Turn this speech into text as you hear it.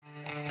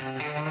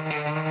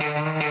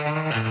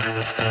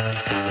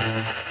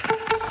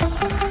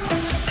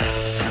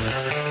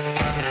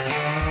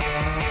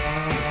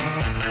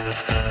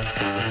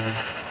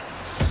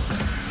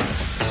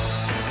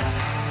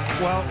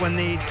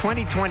when the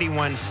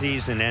 2021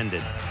 season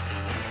ended,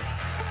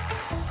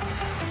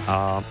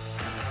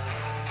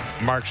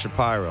 Mark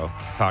Shapiro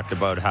talked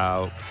about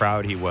how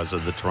proud he was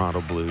of the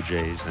Toronto Blue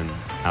Jays and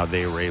how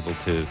they were able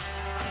to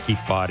keep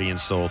body and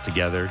soul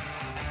together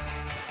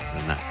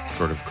in that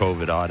sort of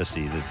COVID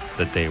odyssey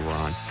that they were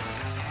on.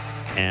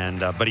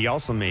 But he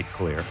also made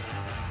clear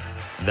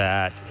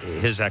that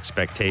his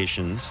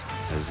expectations,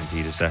 as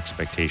indeed his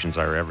expectations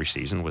are every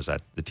season, was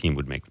that the team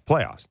would make the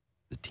playoffs.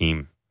 The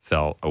team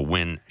fell a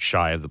win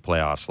shy of the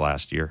playoffs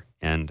last year,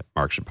 and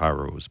Mark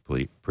Shapiro was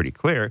pretty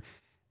clear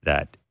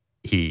that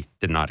he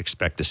did not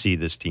expect to see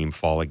this team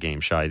fall a game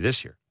shy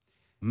this year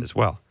as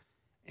well.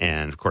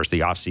 And, of course, the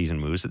offseason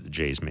moves that the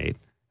Jays made,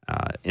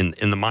 in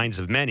the minds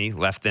of many,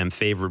 left them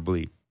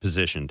favorably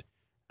positioned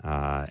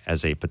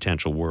as a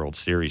potential World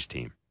Series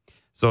team.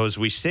 So as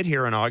we sit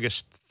here on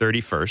August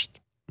 31st,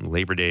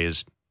 Labor Day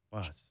is...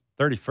 Wow, it's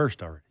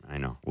 31st already. I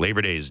know.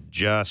 Labor Day is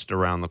just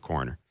around the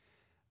corner.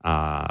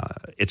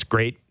 It's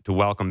great to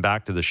welcome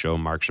back to the show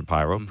Mark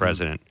Shapiro,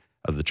 president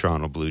of the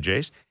Toronto Blue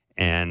Jays.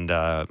 And,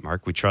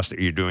 Mark, we trust that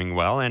you're doing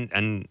well.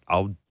 And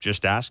I'll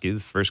just ask you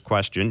the first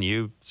question.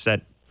 You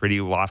set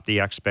pretty lofty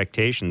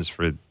expectations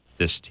for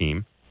this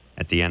team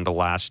at the end of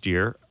last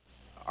year.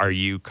 Are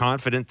you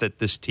confident that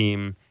this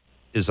team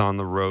is on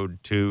the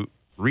road to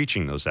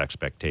reaching those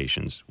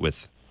expectations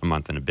with a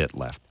month and a bit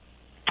left?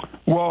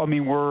 Well, I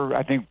mean,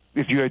 I think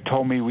if you had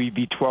told me we'd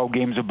be 12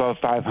 games above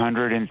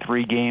 500 and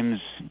 3 games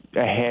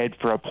ahead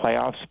for a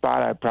playoff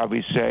spot, I'd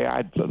probably say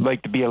I'd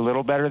like to be a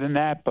little better than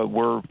that, but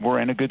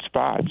we're in a good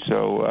spot.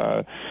 So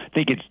I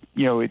think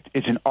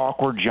it's an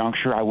awkward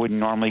juncture. I wouldn't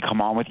normally come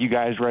on with you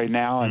guys right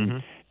now,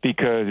 and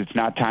because it's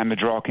not time to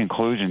draw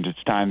conclusions.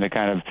 It's time to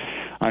kind of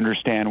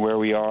understand where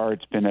we are.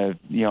 It's been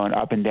an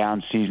up and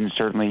down season,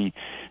 certainly,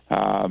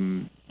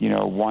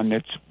 one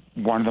that's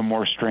one of the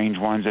more strange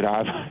ones that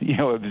I've,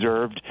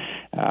 observed.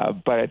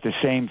 But at the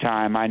same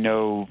time, I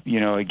know,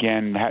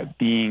 again,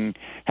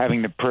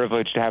 having the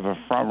privilege to have a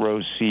front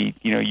row seat,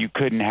 you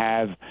couldn't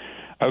have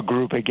a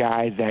group of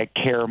guys that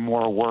care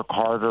more, work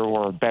harder,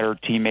 or are better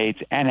teammates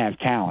and have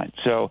talent.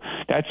 So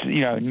that's,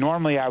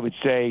 normally I would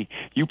say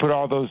you put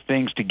all those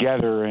things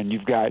together and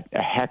you've got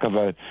a heck of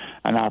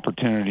an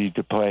opportunity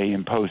to play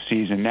in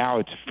postseason.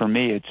 Now for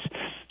me, it's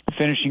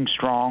finishing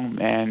strong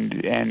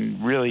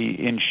and really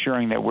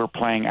ensuring that we're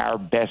playing our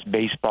best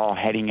baseball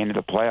heading into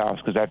the playoffs,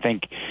 because I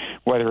think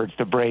whether it's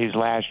the Braves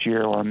last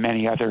year or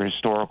many other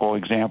historical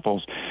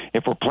examples,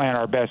 if we're playing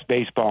our best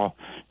baseball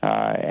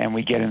and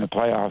we get in the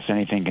playoffs,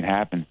 anything can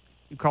happen.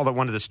 You called it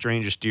one of the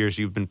strangest years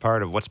you've been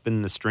part of. What's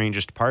been the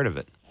strangest part of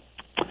it?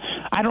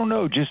 I don't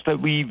know, just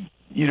that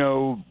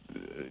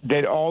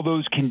that all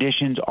those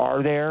conditions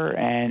are there,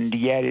 and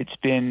yet it's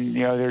been,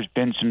 there's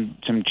been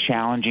some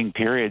challenging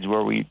periods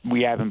where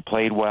we haven't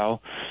played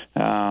well.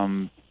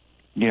 Again,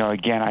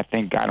 I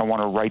think I don't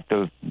want to write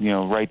the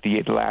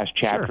last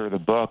chapter of the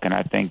book, and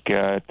I think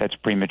that's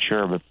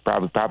premature, but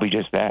probably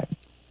just that.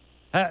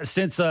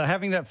 Since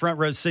having that front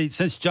row seat,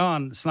 since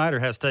John Snyder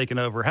has taken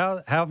over,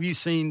 how have you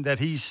seen that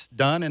he's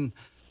done,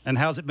 and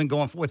how's it been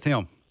going with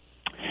him?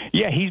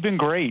 Yeah, he's been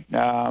great. He's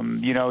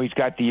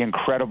got the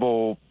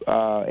incredible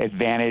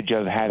advantage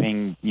of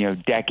having,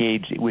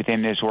 decades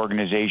within this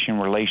organization,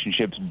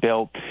 relationships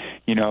built,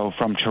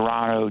 from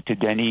Toronto to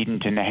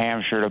Dunedin to New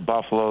Hampshire to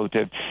Buffalo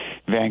to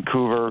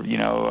Vancouver,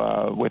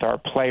 with our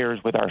players,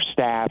 with our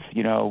staff,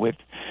 with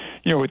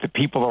the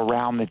people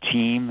around the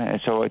team.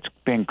 And so it's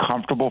been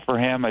comfortable for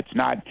him. It's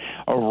not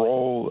a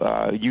role,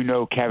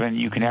 Kevin,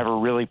 you can ever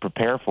really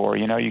prepare for.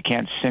 You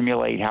can't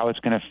simulate how it's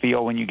going to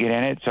feel when you get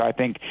in it. So I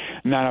think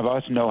none of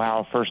us know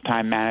how a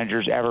first-time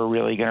manager's ever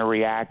really going to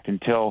react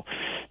until,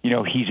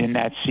 he's in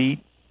that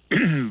seat.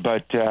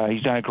 But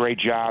he's done a great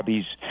job.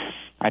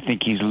 I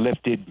think he's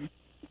lifted,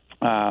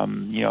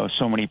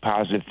 so many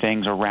positive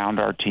things around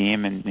our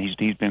team, and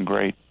he's been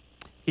great.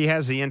 He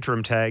has the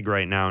interim tag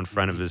right now in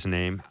front of his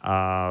name.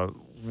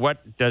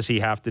 What does he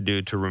have to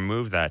do to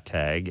remove that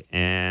tag?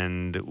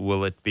 And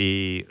will it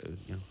be,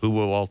 who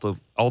will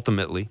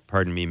ultimately,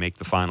 make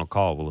the final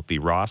call? Will it be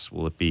Ross?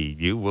 Will it be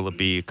you? Will it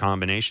be a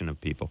combination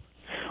of people?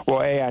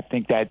 Well, A, I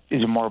think that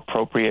is a more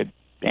appropriate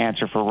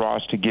answer for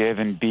Ross to give,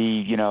 and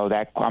B,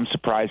 that I'm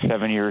surprised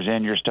 7 years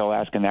in you're still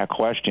asking that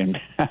question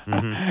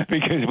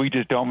because we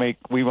just don't make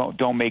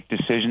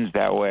decisions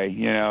that way.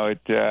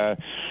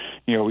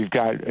 We've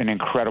got an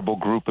incredible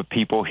group of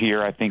people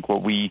here. I think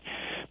what we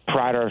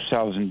pride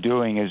ourselves in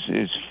doing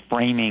is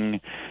framing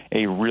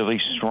a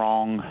really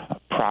strong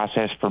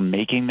process for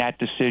making that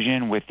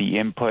decision with the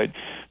input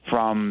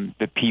from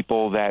the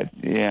people that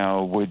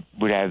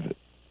would have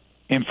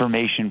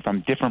information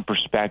from different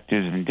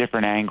perspectives and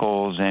different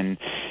angles. And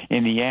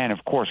in the end,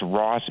 of course,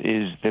 Ross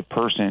is the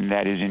person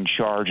that is in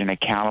charge and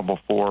accountable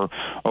for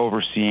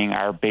overseeing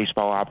our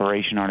baseball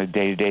operation on a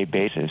day-to-day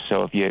basis.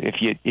 So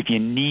if you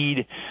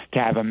need to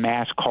have a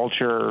mass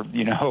culture,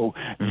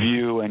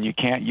 view, and you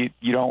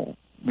don't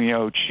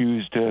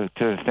choose to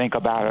think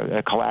about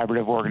a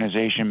collaborative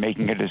organization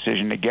making a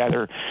decision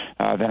together,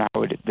 then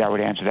that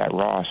would answer that,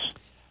 Ross.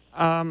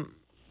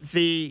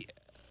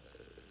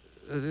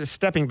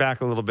 stepping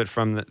back a little bit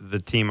from the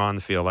team on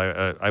the field,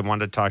 I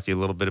wanted to talk to you a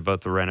little bit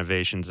about the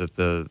renovations at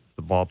the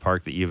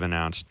ballpark that you've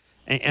announced,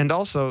 and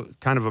also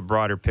kind of a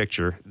broader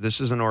picture.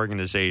 This is an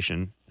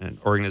organization and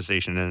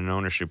an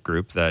ownership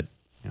group that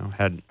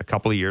had a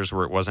couple of years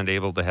where it wasn't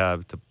able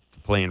to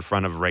play in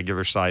front of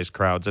regular-sized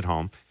crowds at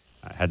home.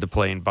 Had to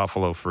play in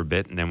Buffalo for a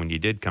bit, and then when you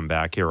did come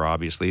back here,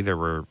 obviously there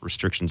were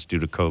restrictions due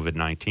to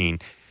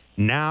COVID-19.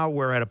 Now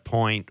we're at a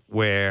point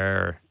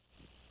where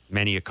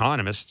many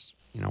economists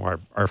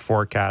are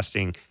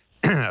forecasting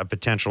a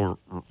potential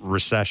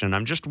recession.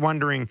 I'm just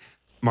wondering,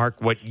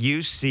 Mark, what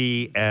you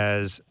see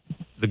as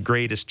the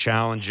greatest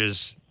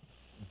challenges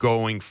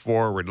going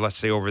forward, let's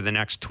say over the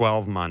next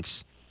 12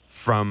 months,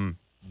 from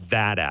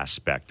that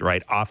aspect,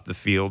 right? Off the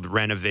field,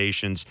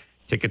 renovations,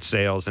 ticket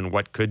sales, and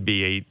what could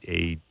be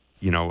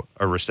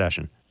a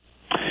recession.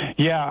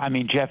 Yeah, I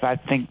mean, Jeff, I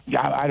think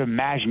I'd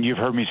imagine you've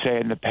heard me say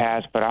it in the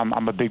past, but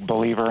I'm a big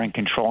believer in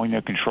controlling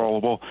the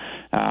controllable.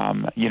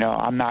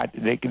 I'm not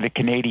the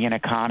Canadian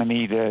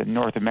economy, the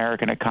North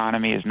American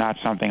economy is not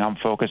something I'm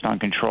focused on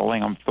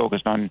controlling. I'm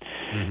focused on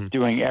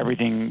doing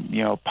everything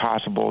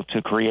possible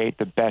to create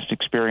the best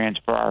experience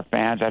for our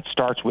fans. That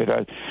starts with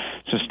a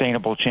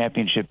sustainable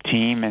championship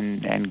team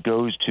and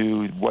goes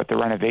to what the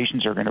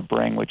renovations are going to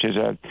bring, which is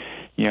a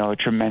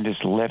tremendous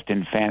lift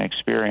in fan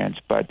experience.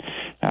 But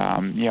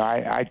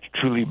I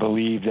truly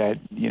believe that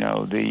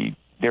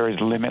there is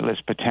limitless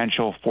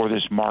potential for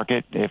this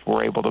market if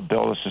we're able to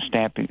build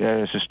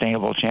a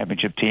sustainable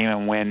championship team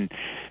and win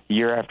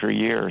year after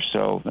year.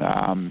 So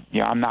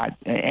I'm not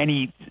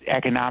any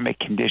economic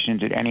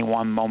conditions at any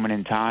one moment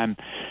in time.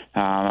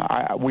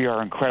 We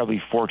are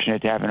incredibly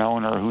fortunate to have an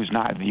owner who's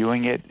not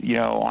viewing it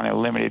on a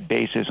limited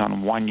basis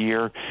on 1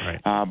 year,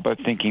 right. But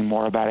thinking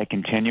more about a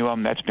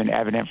continuum. That's been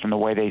evident from the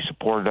way they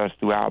supported us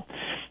throughout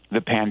the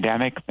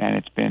pandemic,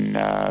 and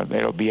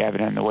it'll be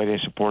evident in the way they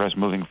support us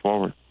moving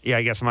forward. Yeah,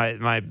 I guess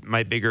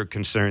my bigger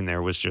concern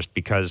there was just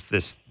because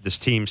this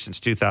team since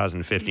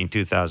 2015,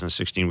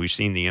 2016, we've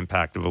seen the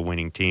impact of a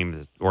winning team.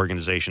 The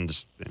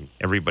organizations,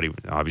 everybody,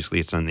 obviously,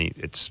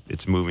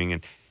 it's moving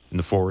in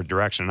the forward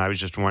direction. And I was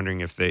just wondering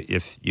if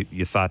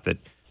you thought that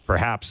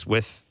perhaps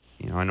with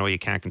I know you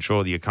can't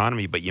control the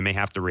economy, but you may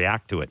have to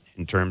react to it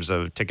in terms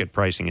of ticket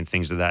pricing and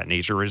things of that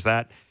nature. Or is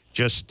that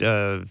just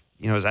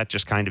is that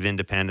just kind of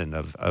independent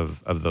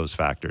of those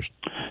factors?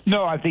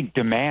 No, I think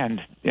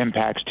demand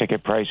impacts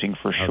ticket pricing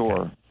for sure.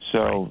 Okay.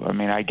 So, right. I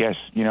mean, I guess,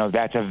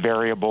 that's a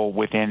variable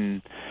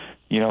within,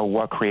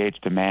 what creates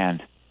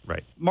demand.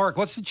 Right. Mark,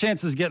 what's the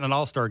chances of getting an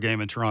All-Star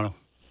game in Toronto?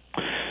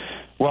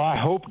 Well, I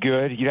hope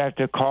good. You'd have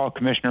to call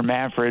Commissioner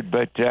Manfred,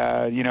 but,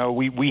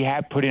 we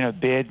have put in a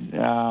bid,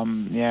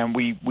 and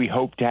we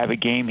hope to have a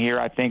game here.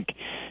 I think,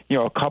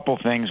 a couple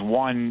things.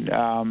 One,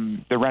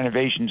 the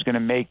renovation is going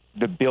to make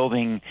the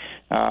building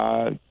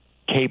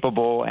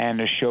capable and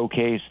a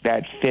showcase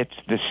that fits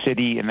the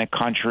city and the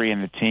country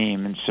and the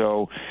team. And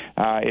so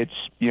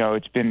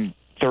it's been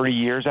 30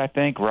 years, I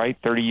think, right?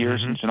 30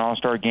 years since an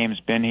All-Star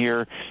game's been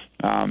here.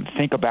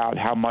 Think about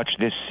how much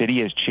this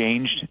city has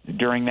changed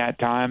during that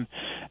time.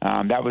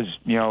 That was,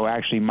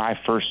 actually my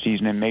first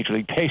season in Major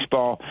League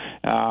Baseball.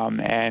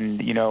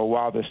 And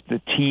while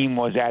the team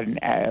was at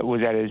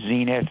a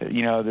zenith,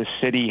 the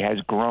city has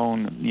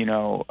grown,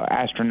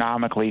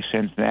 astronomically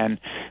since then.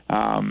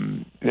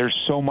 There's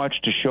so much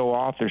to show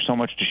off. There's so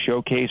much to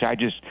showcase.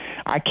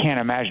 I can't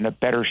imagine a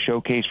better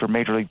showcase for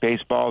Major League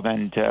Baseball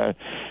than to,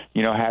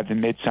 have the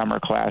Midsummer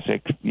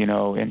Classic,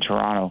 in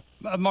Toronto.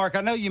 Mark,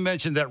 I know you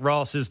mentioned that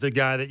Ross is the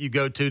guy that you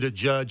go to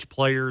judge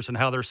players and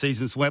how their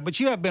seasons went, but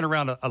you have been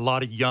around a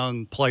lot of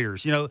young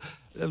players, with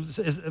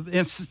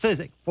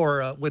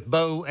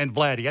Bo and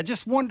Vladdy. I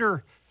just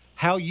wonder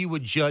how you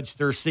would judge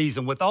their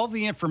season with all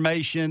the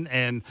information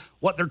and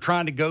what they're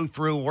trying to go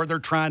through and where they're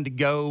trying to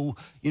go.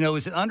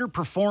 Is it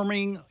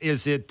underperforming?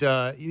 Is it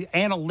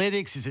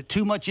analytics? Is it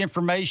too much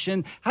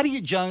information? How do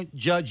you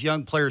judge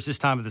young players this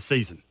time of the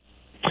season?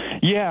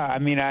 Yeah, I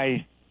mean,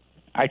 I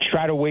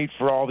try to wait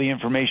for all the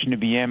information to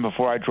be in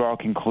before I draw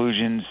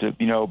conclusions,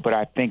 but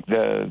I think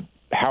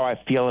how I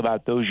feel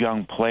about those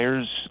young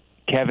players,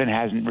 Kevin,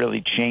 hasn't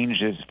really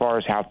changed as far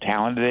as how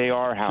talented they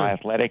are, how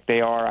athletic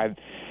they are.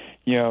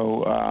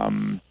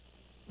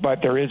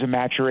 But there is a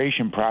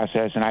maturation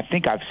process, and I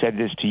think I've said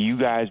this to you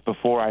guys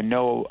before. I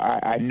know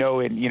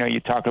it. You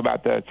talk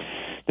about the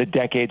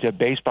decades of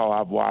baseball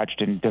I've watched,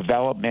 and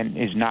development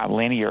is not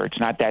linear. It's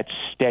not that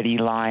steady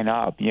line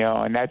up,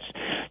 and that's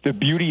the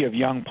beauty of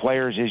young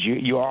players is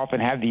you often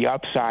have the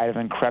upside of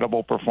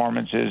incredible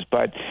performances,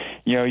 but,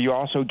 you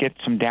also get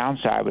some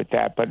downside with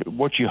that. But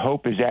what you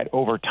hope is that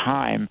over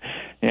time,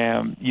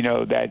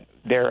 that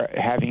they're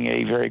having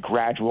a very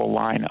gradual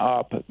line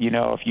up,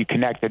 if you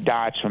connect the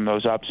dots from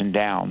those ups and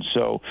downs.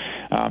 So,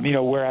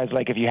 whereas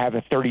like if you have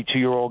a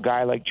 32-year-old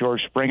guy like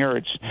George Springer,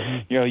 it's,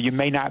 you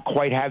may not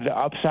quite have the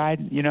upside,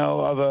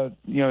 of a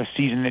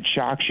season that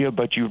shocks you,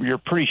 but you're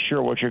pretty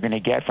sure what you're going to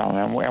get from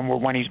him.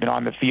 And when he's been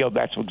on the field,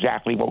 that's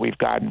exactly what we've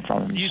gotten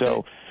from him.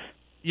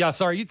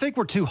 You think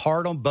we're too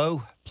hard on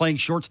Bo playing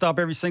shortstop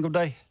every single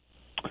day?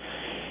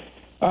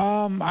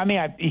 I mean,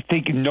 I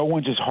think no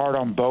one's as hard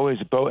on Bo as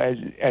Bo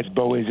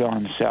is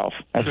on himself.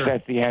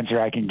 That's the answer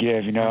I can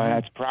give, and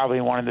that's probably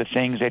one of the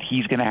things that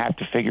he's going to have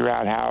to figure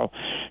out how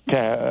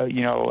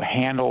to,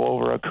 handle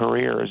over a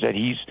career, is that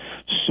he's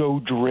so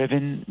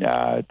driven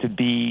to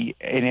be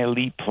an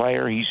elite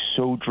player. He's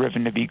so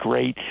driven to be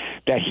great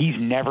that he's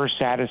never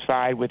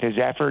satisfied with his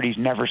effort. He's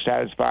never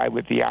satisfied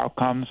with the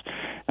outcomes.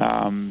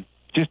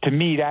 Just to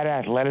me, that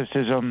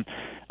athleticism,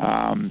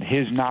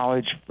 his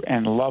knowledge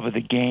and love of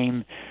the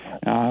game,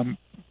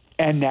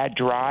 and that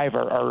drive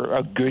are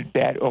a good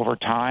bet over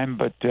time.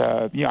 But,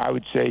 I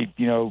would say,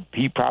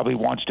 he probably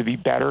wants to be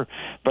better,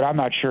 but I'm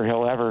not sure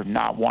he'll ever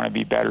not want to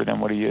be better than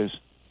what he is.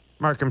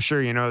 Mark, I'm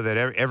sure you know that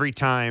every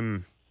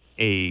time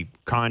a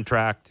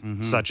contract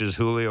such as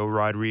Julio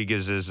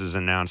Rodriguez's is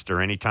announced, or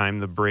any time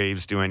the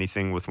Braves do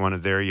anything with one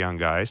of their young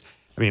guys,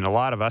 I mean, a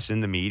lot of us in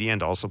the media,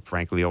 and also,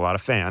 frankly, a lot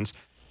of fans,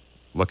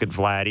 look at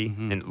Vladdy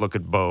and look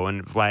at Bo,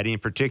 and Vladdy in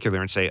particular,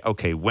 and say,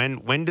 okay,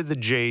 when did the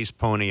Jays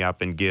pony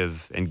up and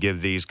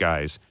give these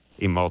guys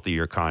a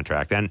multi-year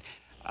contract? And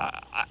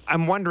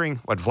I'm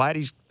wondering, what,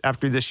 Vladdy's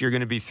after this year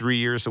going to be 3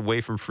 years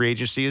away from free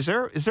agency? Is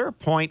there a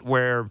point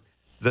where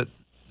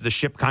the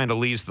ship kind of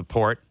leaves the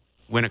port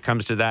when it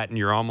comes to that, and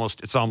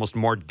it's almost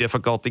more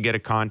difficult to get a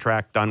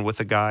contract done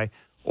with a guy?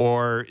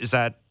 Or is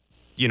that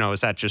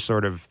just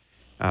sort of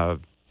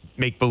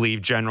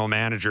make-believe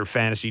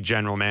fantasy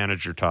general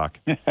manager talk?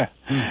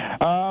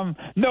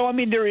 No, I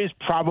mean, there is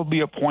probably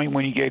a point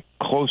when you get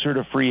closer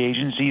to free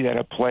agency that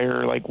a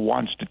player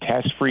wants to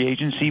test free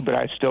agency, but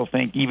I still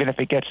think even if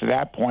it gets to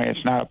that point,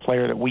 it's not a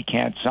player that we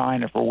can't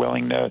sign if we're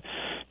willing to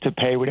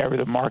pay whatever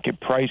the market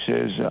price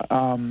is.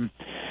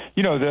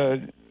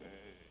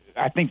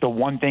 I think the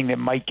one thing that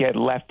might get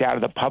left out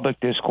of the public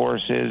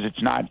discourse is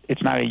it's not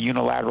a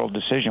unilateral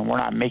decision. We're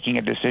not making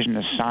a decision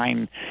to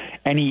sign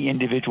any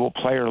individual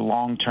player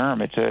long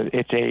term. It's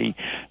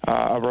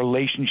a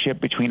relationship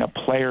between a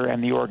player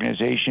and the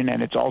organization,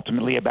 and it's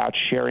ultimately about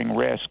sharing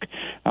risk.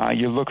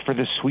 You look for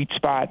the sweet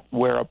spot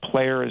where a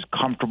player is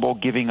comfortable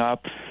giving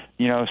up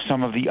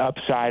some of the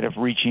upside of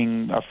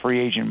reaching a free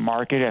agent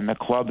market, and the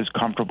club is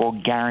comfortable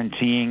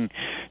guaranteeing,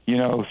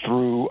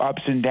 through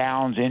ups and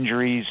downs,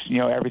 injuries,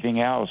 everything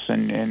else.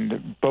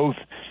 And both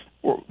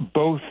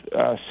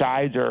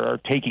sides are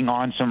taking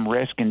on some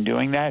risk in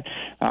doing that.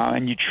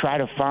 And you try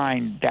to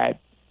find that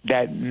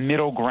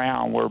middle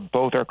ground where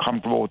both are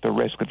comfortable with the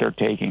risk that they're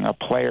taking. A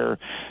player,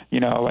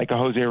 like a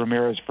Jose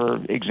Ramirez,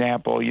 for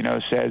example,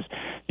 says,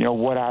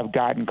 what I've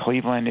got in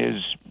Cleveland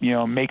is,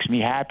 makes me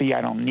happy.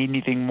 I don't need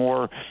anything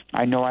more.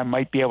 I know I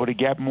might be able to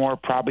get more,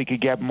 probably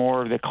could get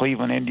more. The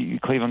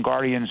Cleveland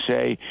Guardians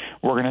say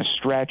we're going to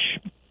stretch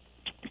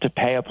to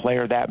pay a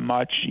player that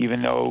much,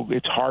 even though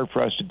it's hard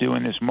for us to do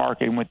in this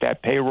market and with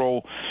that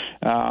payroll,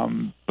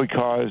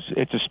 because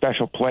it's a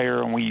special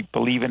player and we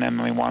believe in him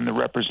and we want him to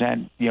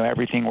represent,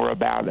 everything we're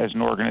about as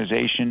an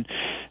organization.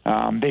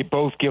 They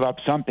both give up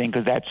something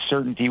because that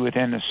certainty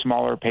within the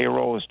smaller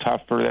payroll is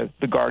tough for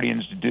the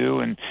Guardians to do.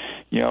 And,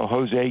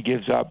 Jose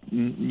gives up,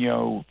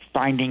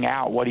 finding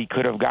out what he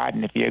could have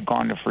gotten if he had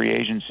gone to free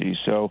agency.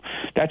 So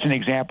that's an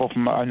example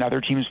from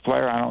another team's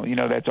player. I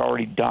don't, that's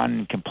already done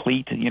and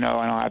complete. I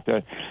don't have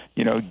to,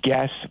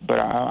 guess, but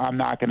I'm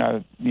not going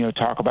to,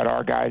 talk about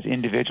our guys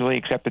individually,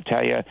 except to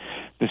tell you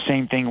the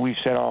same thing we've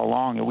said all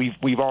along.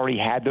 We've already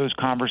had those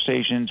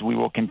conversations. We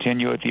will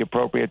continue at the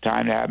appropriate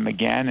time to have them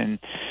again, and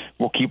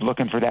we'll keep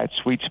looking for that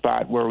sweet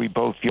spot where we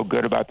both feel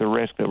good about the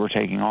risk that we're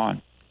taking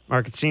on.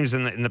 Mark, it seems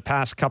in the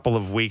past couple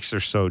of weeks or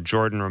so,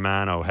 Jordan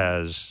Romano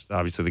has,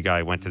 obviously the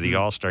guy went to the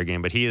All-Star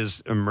game, but he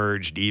has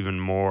emerged even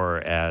more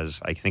as,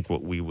 I think,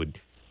 what we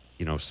would,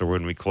 so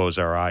when we close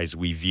our eyes,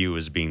 we view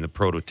as being the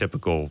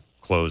prototypical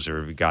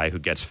closer, a guy who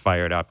gets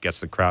fired up,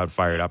 gets the crowd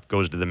fired up,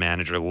 goes to the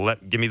manager,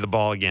 give me the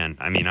ball again.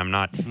 I mean, I'm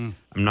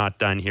not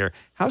done here.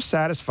 How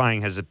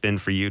satisfying has it been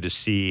for you to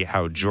see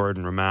how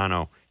Jordan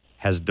Romano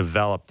has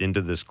developed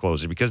into this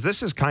closer? Because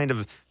this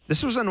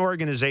was an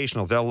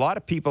organizational. A lot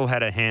of people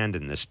had a hand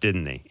in this,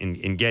 didn't they,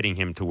 in getting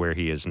him to where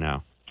he is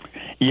now?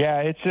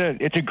 Yeah,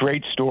 it's a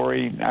great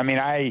story. I mean,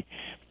 I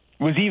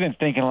was even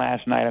thinking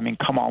last night,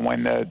 come on,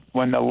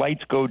 when the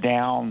lights go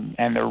down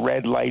and the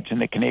red lights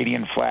and the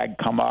Canadian flag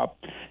come up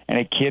and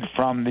a kid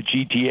from the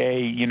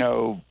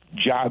GTA,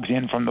 jogs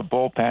in from the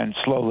bullpen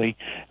slowly,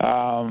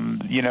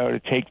 to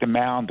take the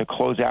mound to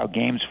close out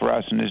games for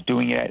us and is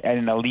doing it at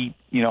an elite,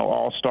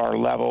 all-star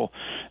level.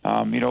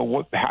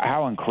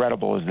 How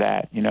incredible is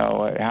that?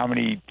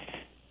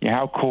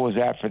 How cool is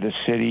that for the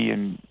city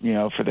and,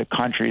 for the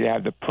country to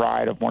have the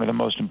pride of one of the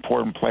most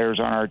important players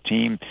on our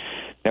team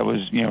that was,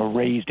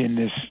 raised in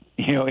this,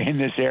 in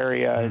this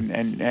area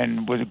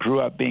and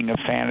grew up being a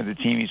fan of the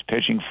team he's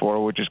pitching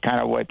for, which is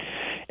kind of what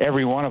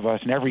every one of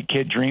us and every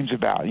kid dreams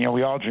about.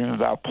 We all dream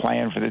about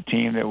playing for the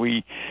team that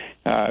we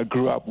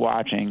grew up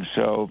watching.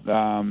 So,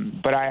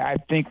 but I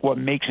think what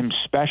makes him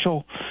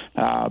special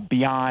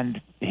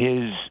beyond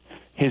his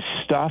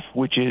stuff,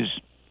 which is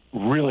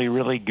really,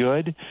 really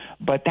good,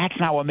 but that's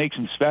not what makes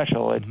him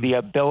special. It's the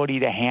ability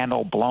to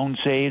handle blown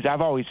saves.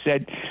 I've always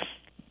said,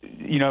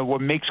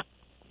 what makes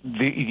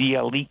the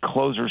elite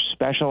closer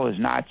special is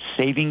not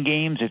saving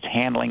games, it's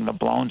handling the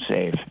blown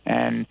save.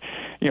 And,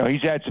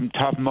 he's had some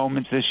tough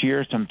moments this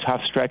year, some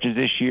tough stretches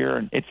this year,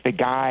 and it's the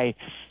guy,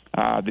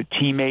 the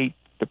teammate,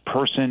 the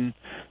person,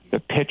 the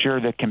pitcher,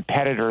 the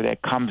competitor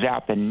that comes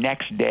out the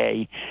next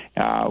day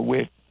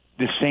with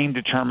the same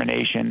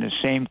determination, the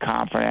same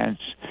confidence,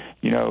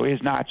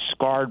 is not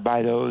scarred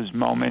by those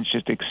moments,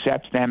 just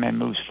accepts them and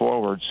moves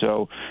forward.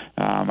 So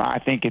I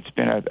think it's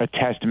been a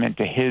testament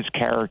to his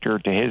character,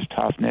 to his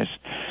toughness,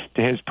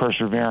 to his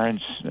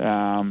perseverance,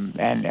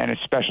 and a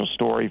special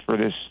story for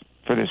this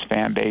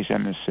fan base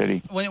and this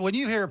city. When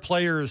you hear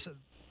players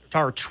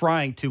are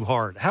trying too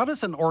hard, how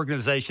does an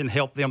organization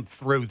help them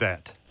through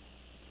that?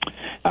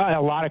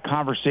 A lot of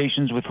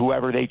conversations with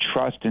whoever they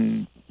trust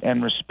and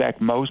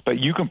respect most, but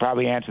you can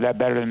probably answer that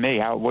better than me.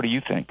 What do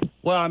you think?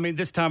 Well, I mean,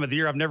 this time of the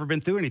year, I've never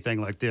been through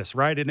anything like this,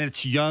 right? And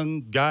it's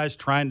young guys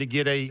trying to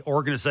get a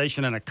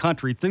organization and a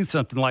country through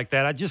something like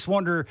that. I just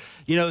wonder,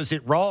 is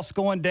it Ross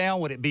going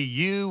down? Would it be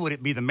you? Would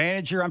it be the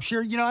manager? I'm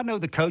sure, I know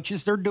the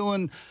coaches, they're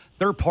doing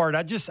their part.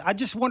 I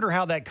just wonder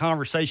how that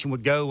conversation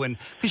would go, and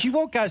because you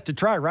want guys to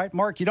try, right,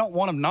 Mark? You don't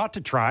want them not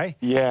to try.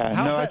 Yeah,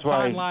 how's that that's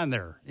fine line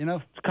there?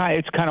 It's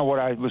kind of what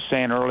I was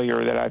saying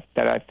earlier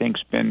that I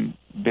think's been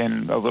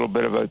a little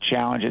bit of a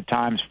challenge at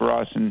times for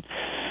us and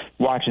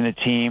watching the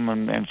team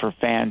and for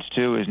fans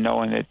too, is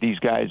knowing that these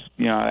guys,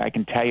 I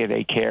can tell you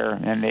they care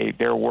and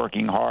they're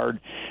working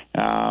hard.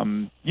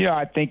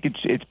 I think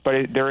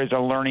there is a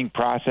learning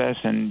process,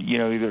 and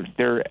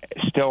there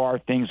still are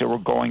things that we're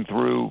going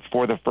through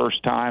for the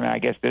first time. And I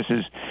guess this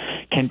is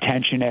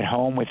contention at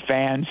home with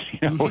fans,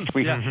 which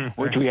we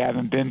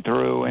haven't been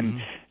through.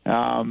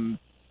 And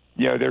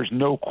there's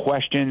no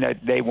question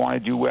that they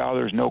want to do well.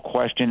 There's no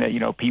question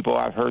that people.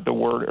 I've heard the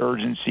word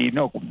urgency.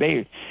 No,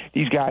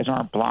 these guys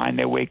aren't blind.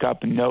 They wake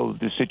up and know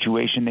the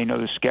situation. They know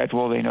the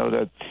schedule. They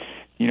know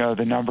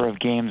the number of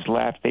games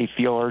left. They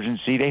feel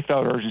urgency. They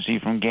felt urgency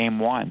from game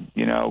one.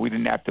 We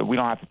don't have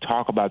to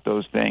talk about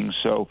those things.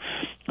 So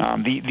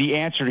the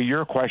answer to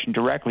your question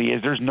directly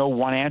is there's no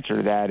one answer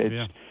to that.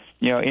 It's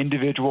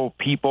individual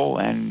people,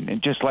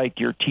 and just like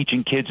you're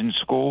teaching kids in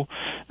school,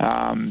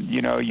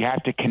 you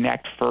have to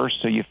connect first,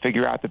 so you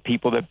figure out the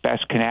people that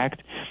best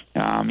connect.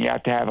 You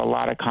have to have a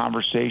lot of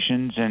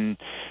conversations and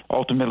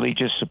ultimately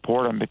just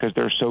support them because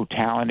they're so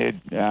talented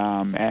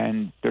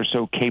and they're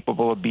so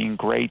capable of being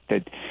great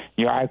that,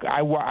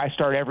 I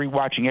start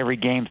watching every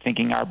game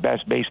thinking our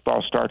best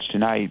baseball starts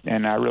tonight,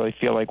 and I really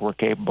feel like we're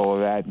capable of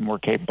that, and we're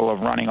capable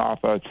of running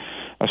off a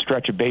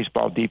stretch of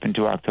baseball deep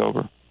into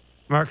October.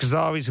 Mark, as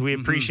always, we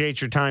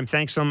appreciate your time.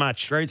 Thanks so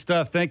much. Great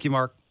stuff. Thank you,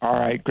 Mark. All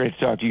right. Great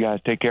stuff, you guys.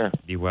 Take care.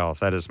 Be well.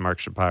 That is Mark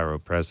Shapiro,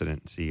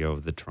 President and CEO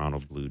of the Toronto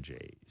Blue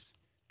Jays.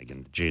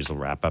 Again, the Jays will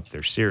wrap up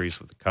their series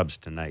with the Cubs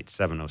tonight.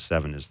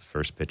 7:07 is the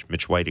first pitch.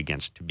 Mitch White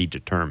against to be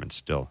determined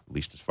still, at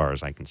least as far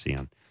as I can see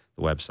on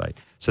the website.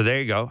 So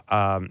there you go.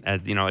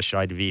 As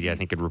Shai Davidi, I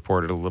think, had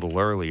reported a little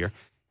earlier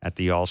at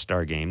the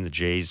All-Star game, the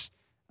Jays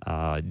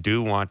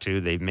do want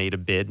to. They've made a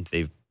bid.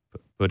 They've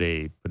put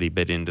a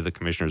bid into the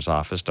commissioner's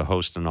office to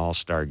host an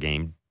all-star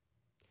game.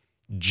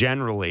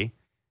 Generally,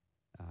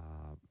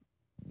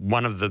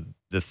 one of the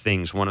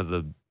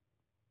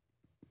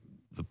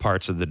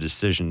parts of the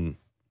decision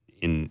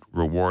in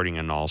rewarding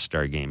an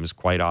all-star game is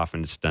quite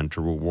often it's done to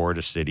reward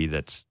a city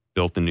that's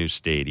built a new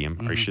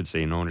stadium, or I should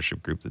say an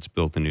ownership group that's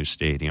built a new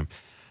stadium,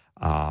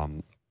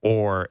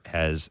 or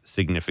has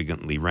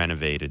significantly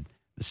renovated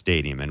the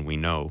stadium. And we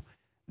know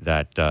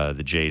that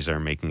the Jays are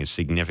making a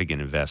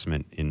significant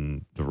investment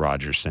in the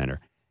Rogers Center.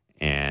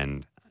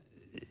 And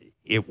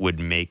it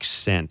would make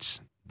sense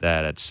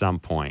that at some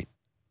point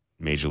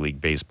Major League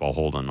Baseball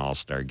hold an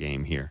all-star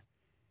game here.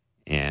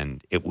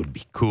 And it would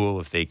be cool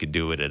if they could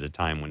do it at a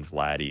time when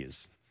Vladdy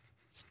is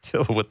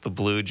still with the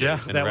Blue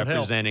Jays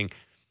and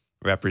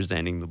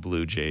representing the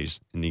Blue Jays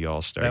in the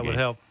all-star game. That would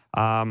help.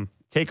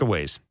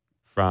 Takeaways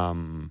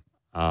from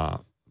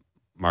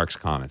Mark's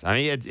comments. I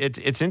mean,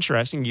 it's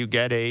interesting. You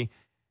get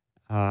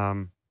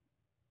I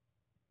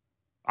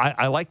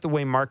like the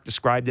way Mark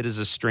described it as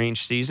a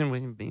strange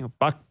season.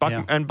 Buck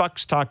and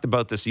Buck's talked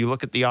about this. You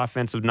look at the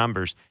offensive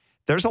numbers.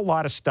 There's a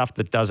lot of stuff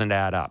that doesn't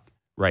add up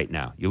right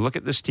now. You look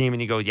at this team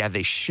and you go, yeah,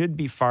 they should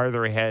be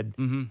farther ahead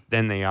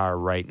than they are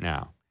right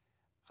now.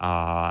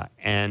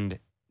 And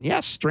yeah,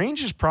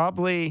 strange is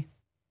probably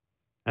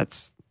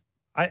that's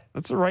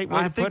the right way to put it.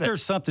 I think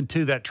there's something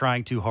to that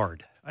trying too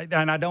hard.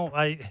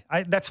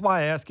 That's why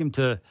I asked him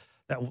to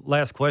that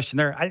last question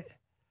there.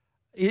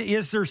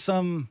 Is there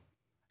some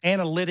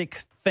analytic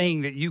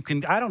thing that you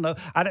can, I don't know,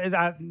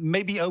 I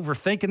may be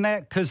overthinking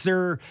that because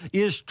there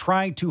is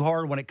trying too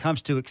hard when it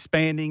comes to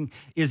expanding.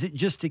 Is it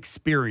just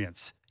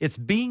experience? It's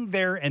being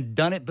there and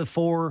done it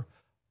before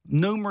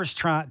numerous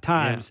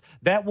times.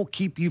 That will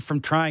keep you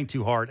from trying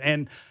too hard.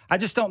 And I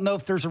just don't know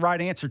if there's a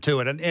right answer to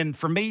it. And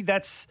for me,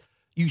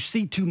 you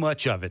see too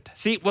much of it.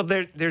 See, well,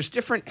 there's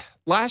different.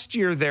 Last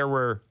year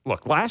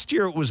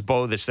it was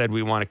Bo that said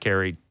we want to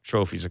carry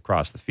trophies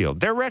across the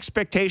field. There were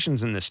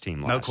expectations in this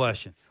team last year. No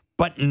question.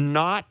 But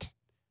not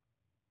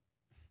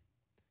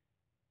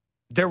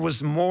there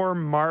was more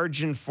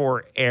margin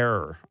for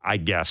error, I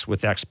guess,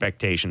 with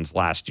expectations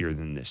last year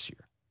than this year.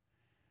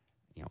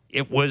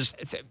 It was,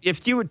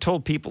 if you had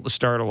told people at the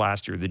start of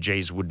last year the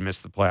Jays would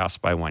miss the playoffs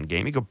by one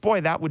game, you go, boy,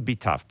 that would be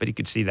tough, but you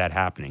could see that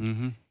happening.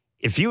 Mm-hmm.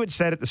 If you had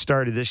said at the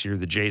start of this year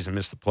the Jays would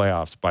miss the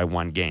playoffs by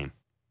one game,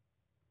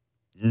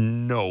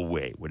 no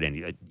way would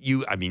any,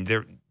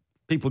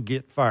 People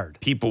get fired.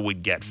 People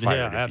would get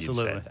fired if you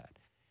said that.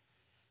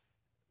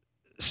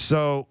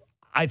 So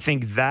I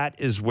think that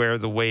is where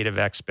the weight of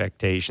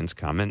expectations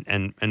come.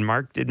 And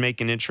Mark did make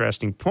an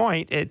interesting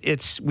point.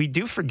 We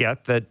do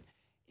forget that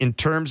in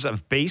terms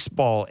of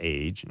baseball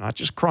age, not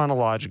just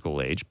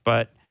chronological age,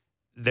 but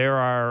there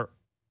are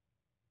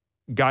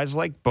guys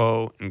like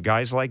Bo and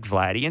guys like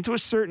Vladdy, and to a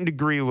certain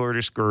degree,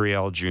 Lourdes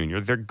Gurriel Jr.,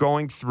 they're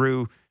going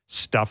through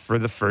stuff for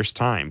the first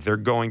time. They're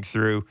going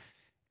through,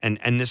 and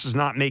this is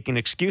not making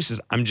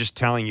excuses. I'm just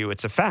telling you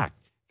it's a fact.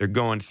 They're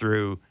going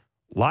through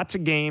lots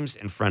of games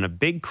in front of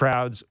big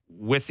crowds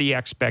with the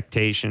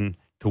expectation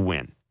to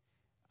win.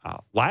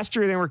 Last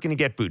year, they weren't going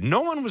to get booed. No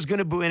one was going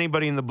to boo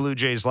anybody in the Blue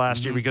Jays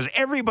last year because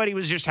everybody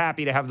was just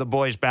happy to have the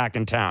boys back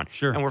in town.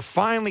 Sure. And we're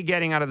finally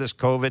getting out of this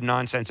COVID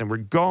nonsense, and we're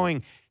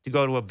going to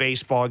go to a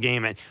baseball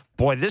game. And,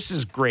 boy, this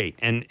is great.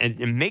 And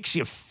it makes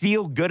you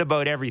feel good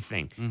about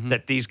everything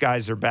that these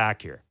guys are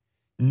back here.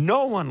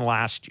 No one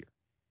last year.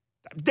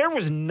 There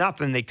was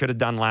nothing they could have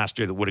done last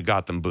year that would have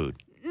got them booed.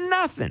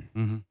 Nothing.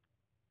 Mm-hmm.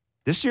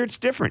 This year, it's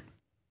different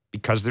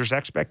because there's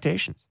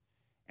expectations.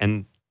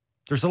 And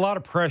there's a lot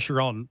of pressure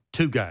on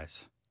two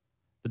guys,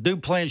 the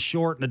dude playing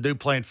short and the dude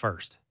playing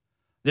first.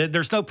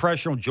 There's no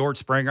pressure on George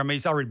Springer. I mean,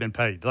 he's already been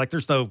paid.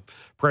 There's no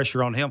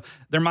pressure on him.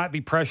 There might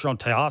be pressure on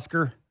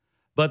Teoscar,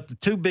 but the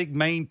two big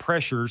main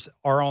pressures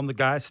are on the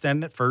guy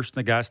standing at first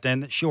and the guy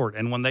standing at short.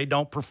 And when they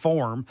don't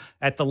perform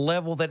at the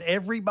level that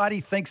everybody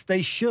thinks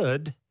they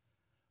should,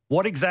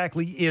 what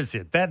exactly is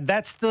it?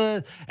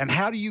 And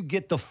how do you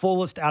get the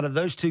fullest out of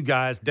those two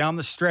guys down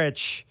the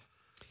stretch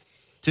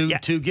to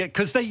get,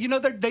 because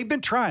they've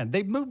been trying.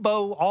 They've moved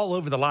Bo all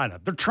over the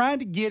lineup. They're trying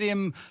to get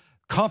him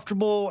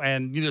comfortable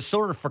and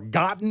sort of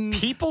forgotten.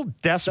 People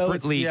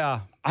desperately. So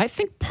I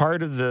think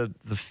part of the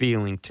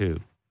feeling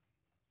too.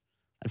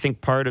 I think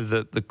part of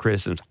the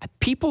criticisms.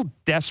 People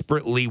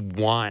desperately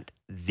want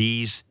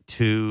these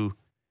two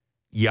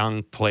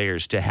young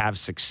players to have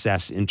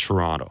success in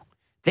Toronto.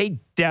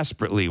 They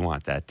desperately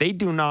want that. They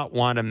do not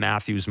want a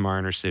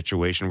Matthews-Marner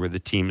situation where the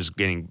team is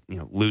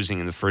losing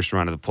in the first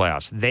round of the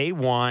playoffs. They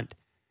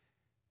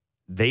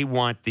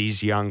want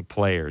these young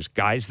players,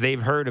 guys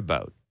they've heard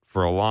about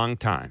for a long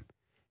time.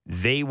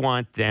 They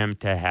want them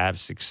to have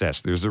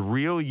success. There's a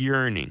real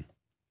yearning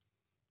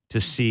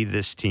to see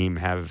this team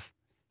have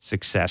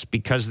success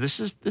because this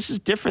is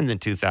different than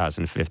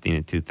 2015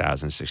 and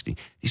 2016.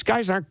 These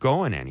guys aren't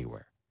going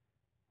anywhere.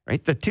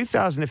 Right? The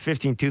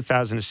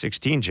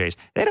 2015-2016 Jays,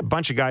 they had a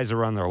bunch of guys that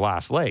were on their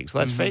last legs.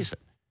 Let's face it.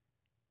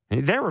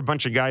 And there were a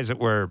bunch of guys that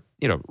were,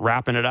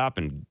 wrapping it up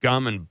and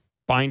gum and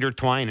binder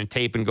twine and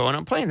tape and going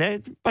on playing. They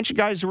had a bunch of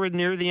guys who were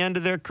near the end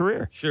of their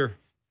career. Sure.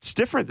 It's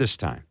different this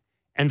time.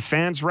 And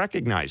fans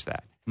recognize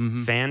that.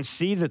 Mm-hmm. Fans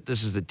see that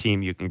this is the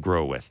team you can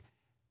grow with.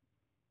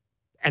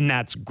 And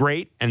that's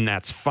great, and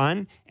that's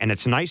fun, and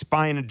it's nice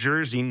buying a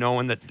jersey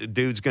knowing that the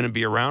dude's going to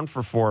be around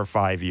for 4 or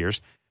 5 years.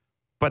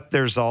 But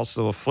there's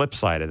also a flip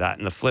side of that,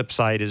 and the flip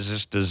side is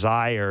this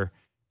desire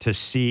to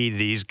see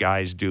these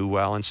guys do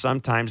well, and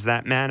sometimes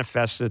that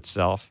manifests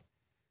itself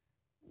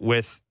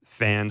with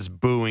fans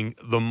booing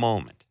the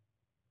moment.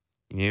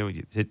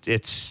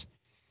 It's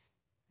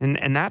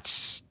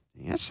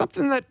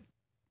something that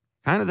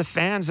kind of the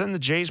fans and the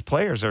Jays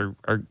players are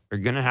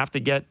going to have to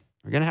get.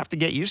 We're going to have to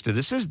get used to.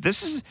 This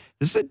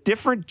is a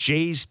different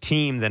Jays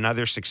team than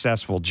other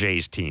successful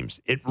Jays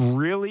teams. It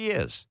really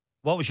is.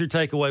 What was your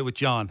takeaway with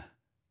John?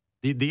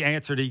 The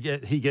answer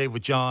that he gave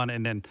with John,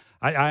 and then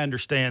I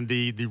understand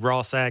the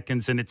Ross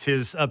Atkins, and it's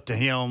his up to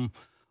him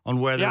on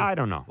whether. Yeah, I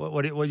don't know.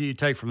 What do you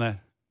take from that?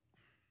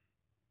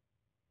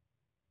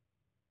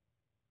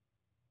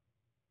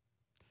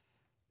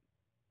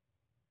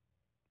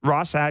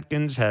 Ross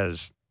Atkins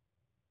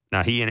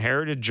he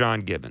inherited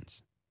John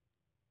Gibbons.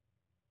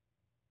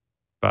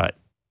 But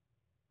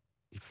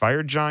he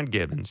fired John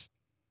Gibbons.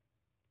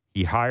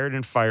 He hired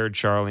and fired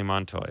Charlie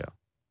Montoyo.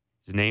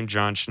 He's named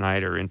John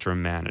Schneider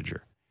interim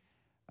manager.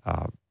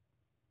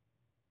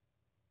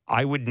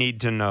 I would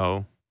need to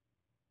know,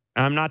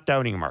 I'm not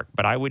doubting Mark,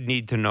 but I would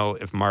need to know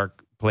if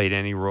Mark played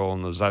any role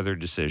in those other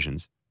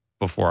decisions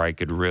before I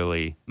could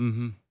really,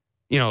 I'm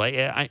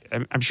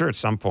sure at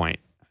some point,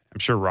 I'm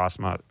sure Ross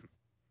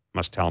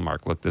must tell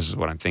Mark, look, this is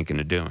what I'm thinking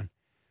of doing.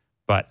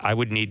 But I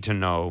would need to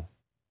know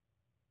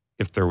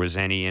if there was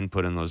any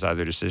input in those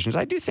other decisions.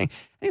 I think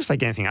it's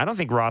like anything. I don't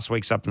think Ross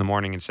wakes up in the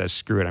morning and says,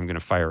 screw it, I'm going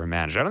to fire a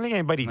manager. I don't think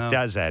anybody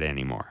does that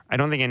anymore. I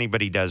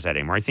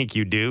think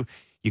you do.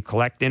 You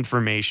collect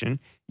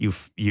information. You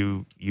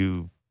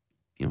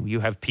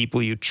have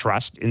people you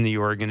trust in the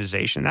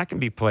organization. That can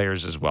be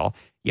players as well.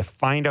 You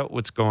find out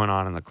what's going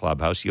on in the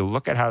clubhouse. You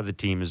look at how the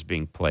team is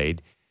being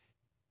played.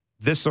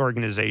 this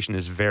organization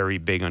is very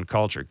big on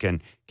culture.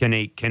 Can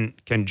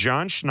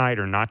John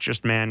Schneider not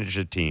just manage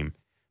a team,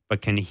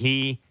 but can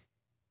he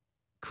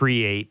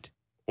create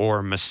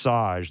or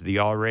massage the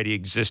already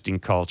existing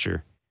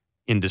culture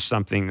into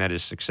something that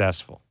is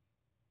successful?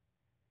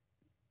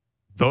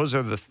 Those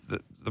are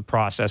the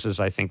processes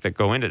I think that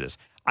go into this.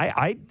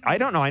 I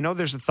don't know. I know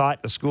there's a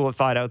school of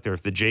thought out there.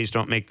 If the Jays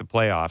don't make the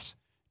playoffs,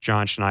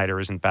 John Schneider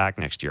isn't back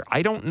next year.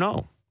 I don't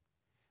know.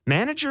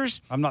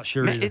 Managers, I'm not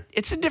sure either.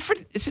 It's a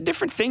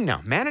different thing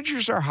now.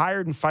 Managers are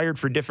hired and fired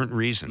for different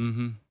reasons.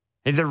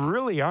 Mm-hmm. They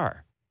really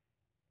are.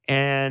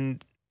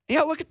 And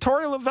look at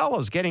Torey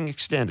Lovullo's getting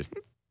extended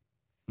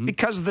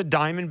because the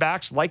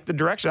Diamondbacks like the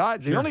direction.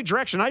 The only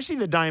direction I see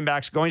the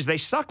Diamondbacks going is they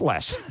suck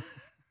less.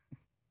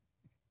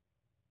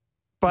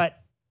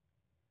 But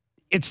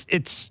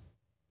it's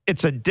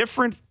a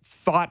different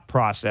thought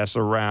process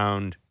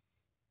around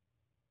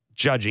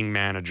judging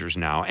managers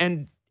now,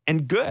 and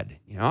good.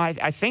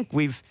 I think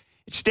it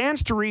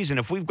stands to reason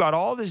if we've got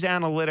all this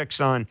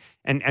analytics on,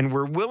 and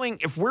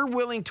if we're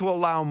willing to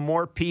allow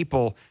more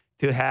people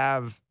to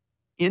have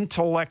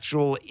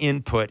intellectual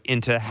input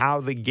into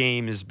how the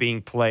game is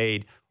being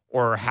played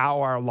or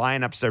how our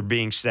lineups are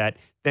being set,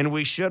 then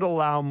we should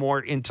allow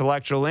more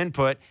intellectual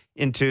input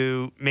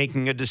into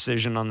making a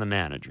decision on the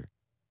manager.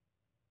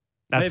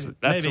 That's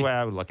the way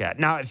I would look at it.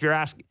 Now, if you're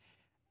asking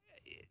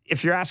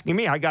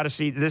me, I got to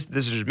see this.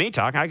 This is me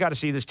talking. I got to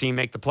see this team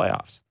make the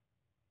playoffs.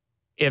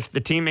 If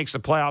the team makes the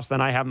playoffs,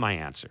 then I have my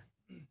answer.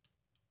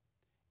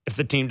 If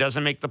the team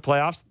doesn't make the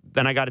playoffs,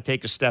 then I got to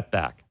take a step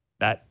back.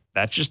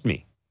 That's just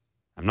me.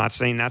 I'm not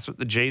saying that's what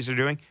the Jays are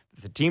doing.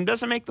 If the team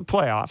doesn't make the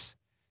playoffs,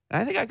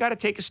 I think I got to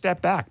take a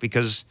step back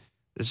because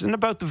this isn't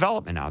about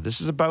development now.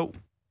 This is about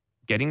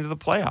getting to the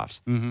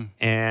playoffs. Mm-hmm.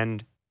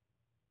 And,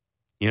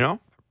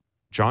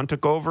 John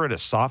took over at a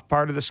soft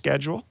part of the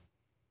schedule.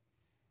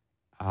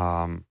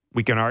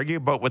 We can argue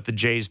about what the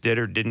Jays did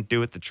or didn't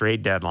do at the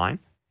trade deadline.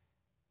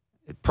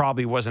 It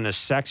probably wasn't as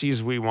sexy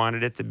as we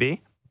wanted it to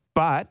be,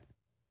 but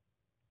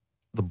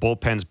the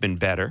bullpen's been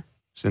better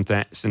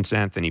since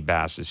Anthony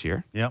Bass is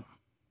here. Yep.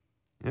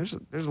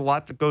 There's a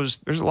lot that goes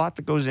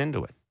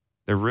into it.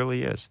 There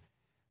really is.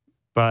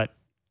 But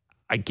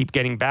I keep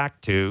getting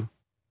back to,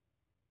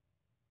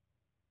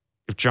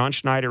 if John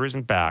Schneider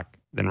isn't back,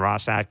 then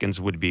Ross Atkins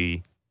would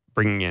be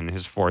bringing in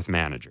his fourth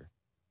manager.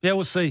 Yeah,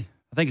 we'll see.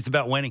 I think it's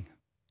about winning.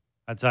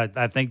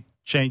 I think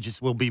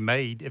changes will be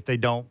made if they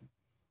don't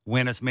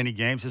win as many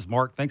games as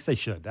Mark thinks they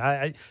should.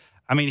 I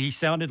mean, he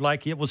sounded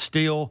like it was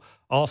still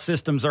all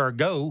systems are a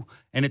go,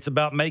 and it's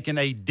about making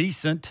a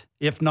decent,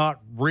 if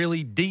not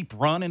really deep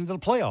run into the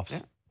playoffs.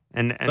 Yeah.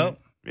 And so,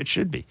 it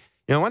should be.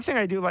 One thing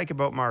I do like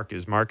about Mark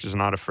is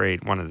not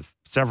afraid. One of the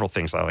several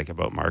things I like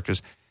about Mark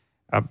is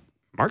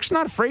Mark's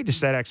not afraid to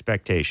set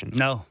expectations.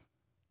 No.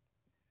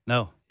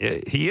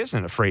 He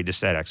isn't afraid to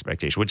set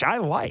expectations, which I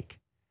like.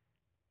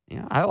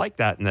 I like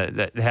that in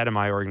the head of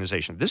my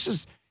organization. This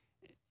is,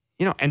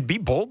 and be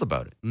bold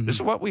about it. Mm-hmm. This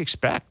is what we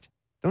expect.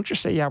 Don't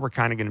just say, we're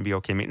kind of going to be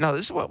okay. No,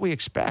 this is what we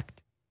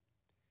expect.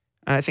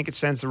 And I think it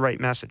sends the right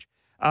message.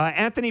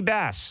 Anthony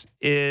Bass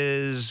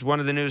is one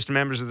of the newest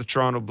members of the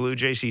Toronto Blue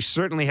Jays. He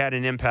certainly had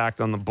an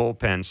impact on the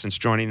bullpen since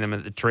joining them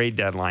at the trade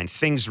deadline.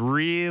 Things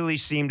really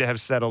seem to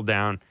have settled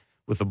down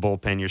with the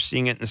bullpen. You're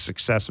seeing it in the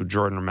success of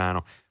Jordan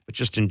Romano. But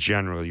just in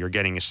general, you're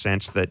getting a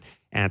sense that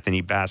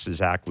Anthony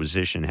Bass's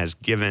acquisition has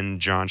given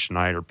John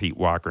Schneider, Pete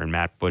Walker, and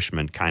Matt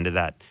Bushman kind of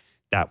that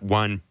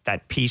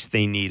piece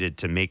they needed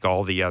to make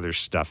all the other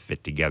stuff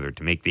fit together,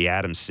 to make the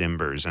Adam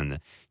Simbers and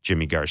the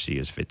Jimmy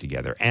Garcias fit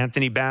together.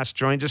 Anthony Bass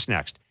joins us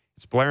next.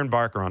 It's Blair and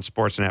Barker on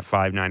Sportsnet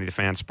 590 The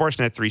Fan,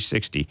 Sportsnet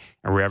 360,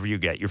 and wherever you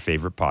get your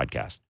favorite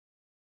podcast.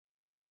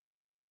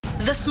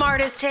 The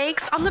smartest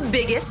takes on the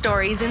biggest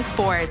stories in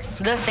sports.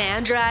 The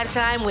Fan Drive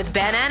Time with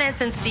Ben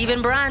Ennis and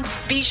Stephen Brunt.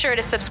 Be sure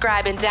to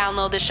subscribe and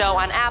download the show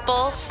on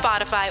Apple,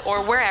 Spotify,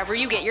 or wherever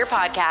you get your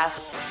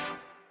podcasts.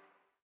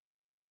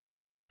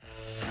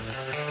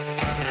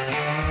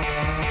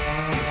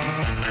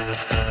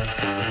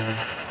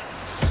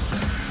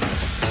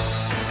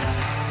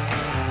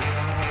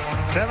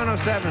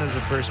 .707 is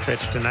the first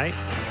pitch tonight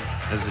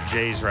as the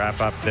Jays wrap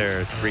up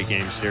their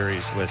 3-game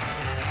series with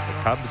the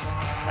Cubs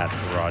at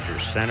the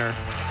Rogers Center.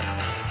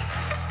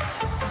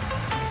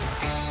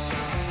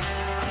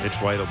 Mitch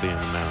White will be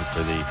on the mound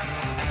for the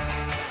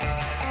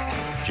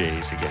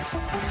Jays against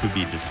to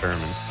be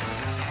determined.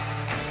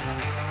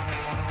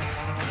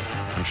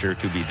 I'm sure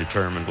to be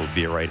determined will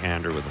be a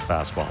right-hander with a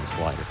fastball and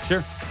slider.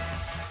 Sure.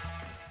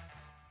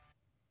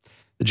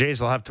 The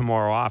Jays will have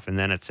tomorrow off, and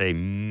then it's a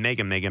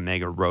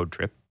mega road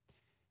trip,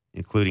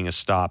 including a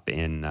stop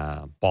in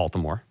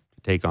Baltimore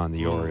to take on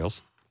the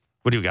Orioles.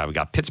 What do we got? We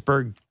got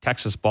Pittsburgh,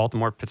 Texas,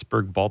 Baltimore,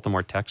 Pittsburgh,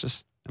 Baltimore,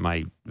 Texas. Am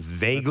I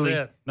vaguely?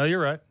 That's it. No,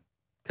 you're right.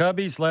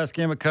 Cubbies, last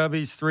game of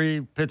Cubbies,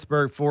 3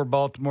 Pittsburgh, 4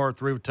 Baltimore,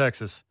 3 with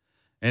Texas.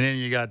 And then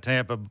you got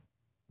Tampa,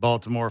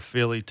 Baltimore,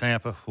 Philly,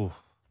 Tampa. Whew.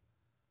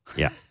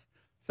 Yeah.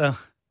 So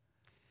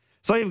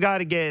you've got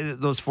to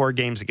get those 4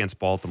 games against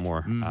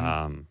Baltimore.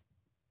 Mm-hmm.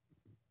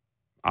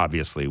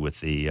 Obviously, with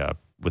the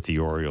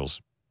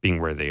Orioles being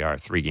where they are,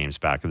 3 games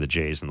back of the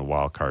Jays in the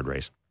wild card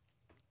race,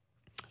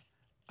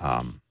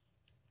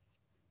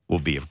 will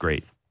be of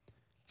great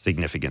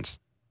significance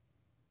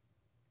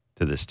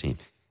to this team.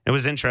 It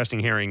was interesting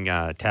hearing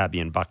Tabby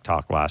and Buck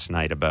talk last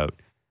night about.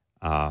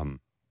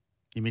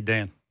 You mean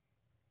Dan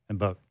and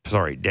Buck?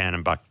 Sorry, Dan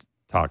and Buck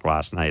talk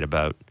last night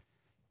about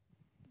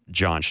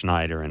John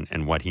Schneider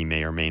and what he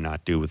may or may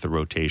not do with the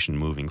rotation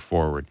moving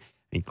forward.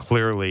 I mean,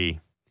 clearly,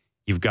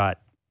 you've got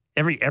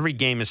every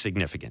game is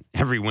significant.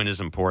 Every win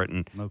is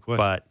important. No question.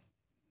 But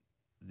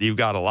you've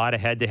got a lot of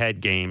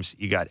head-to-head games.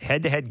 You got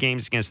head-to-head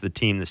games against the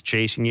team that's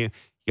chasing you. You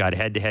got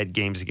head-to-head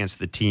games against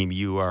the team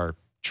you are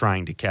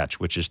trying to catch,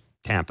 which is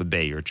Tampa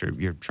Bay. You're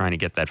trying to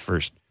get that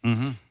first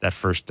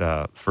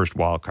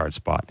wild card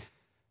spot.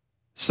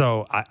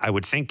 So I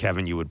would think,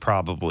 Kevin, you would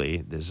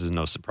probably, this is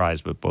no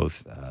surprise, but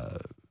both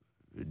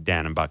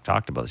Dan and Buck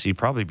talked about this, you'd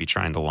probably be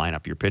trying to line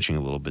up your pitching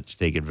a little bit to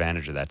take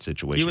advantage of that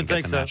situation. You would and get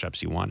think the so.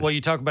 matchups you wanted. Well,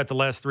 you talk about the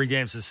last 3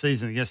 games this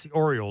season against the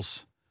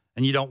Orioles,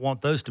 and you don't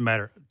want those to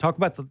matter. Talk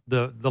about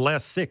the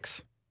last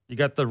 6. You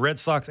got the Red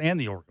Sox and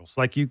the Orioles.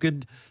 Like, you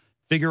could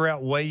figure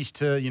out ways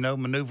to,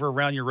 maneuver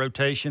around your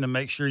rotation and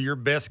make sure your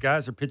best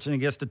guys are pitching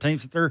against the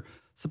teams that they're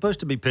supposed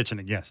to be pitching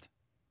against.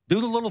 Do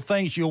the little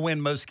things, you'll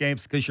win most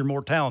games because you're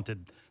more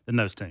talented than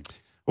those teams.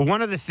 Well,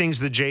 one of the things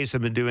the Jays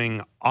have been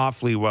doing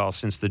awfully well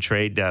since the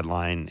trade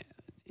deadline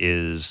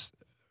is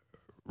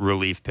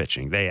relief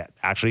pitching.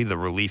 The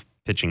relief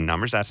pitching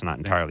numbers, that's not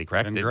entirely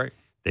correct. Great.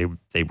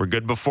 They were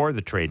good before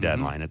the trade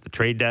deadline. At the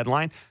trade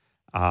deadline,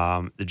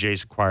 the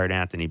Jays acquired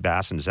Anthony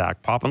Bass and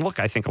Zach Pop. And look,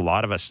 I think a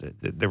lot of us,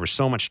 there was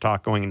so much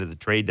talk going into the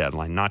trade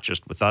deadline, not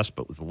just with us,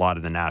 but with a lot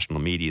of the national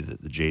media,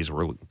 that the Jays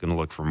were going to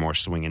look for more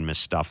swing and miss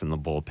stuff in the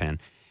bullpen.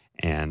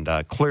 And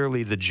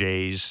clearly the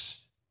Jays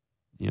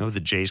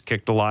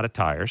kicked a lot of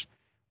tires,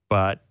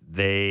 but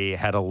they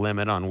had a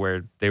limit on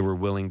where they were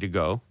willing to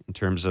go in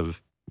terms of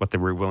what they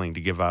were willing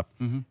to give up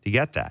to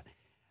get that.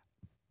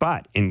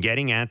 But in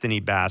getting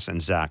Anthony Bass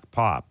and Zach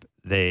Pop,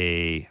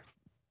 they,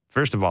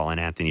 first of all, in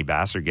Anthony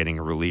Bass, are getting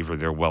a reliever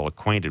they're well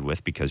acquainted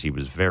with because he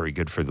was very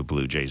good for the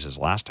Blue Jays his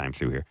last time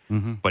through here.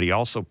 But he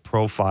also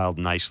profiled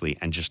nicely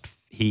and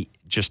he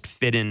just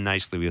fit in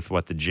nicely with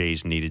what the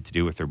Jays needed to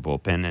do with their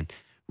bullpen. And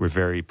we're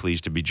very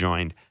pleased to be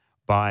joined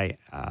by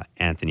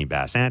Anthony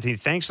Bass. Anthony,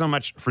 thanks so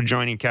much for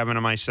joining Kevin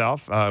and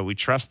myself. We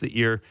trust that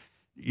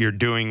you're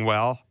doing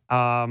well.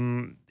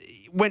 When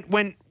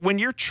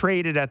you're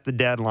traded at the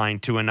deadline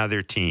to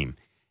another team,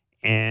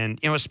 and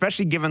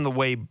especially given the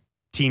way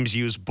teams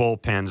use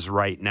bullpens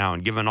right now,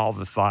 and given all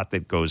the thought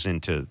that goes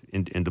into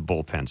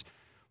bullpens,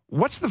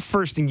 what's the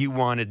first thing you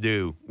want to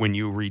do when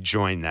you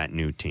rejoin that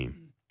new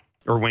team,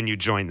 or when you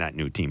join that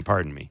new team?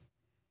 Pardon me.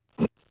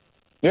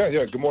 Yeah.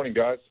 Good morning,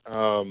 guys.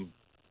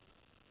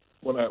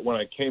 When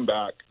I came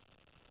back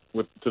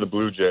to the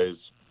Blue Jays,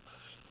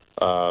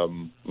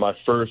 my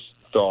first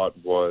thought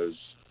was,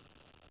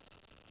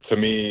 to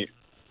me,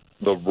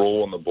 the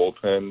role in the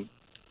bullpen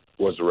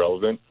was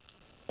irrelevant.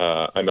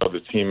 I know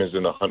the team is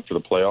in the hunt for the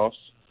playoffs,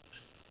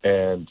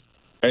 and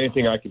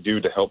anything I could do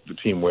to help the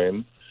team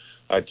win,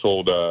 I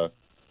told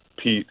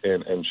Pete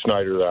and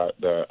Schneider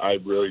that I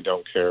really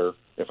don't care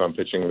if I'm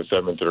pitching the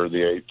 7th or the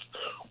 8th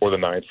or the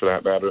 9th for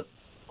that matter.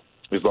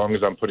 As long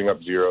as I'm putting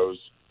up zeros,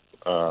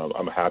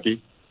 I'm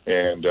happy.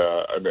 And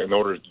in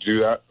order to do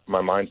that,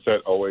 my mindset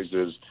always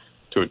is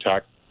to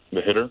attack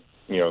the hitter,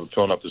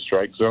 filling up the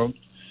strike zone.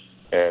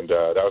 And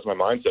that was my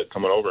mindset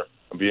coming over.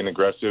 I'm being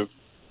aggressive,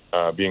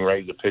 being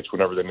ready to pitch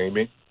whenever they need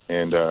me,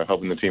 and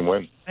helping the team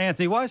win.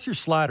 Anthony, why is your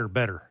slider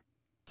better?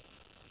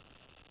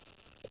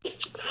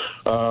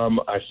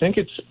 I think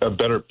it's a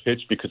better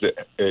pitch because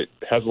it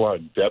has a lot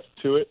of depth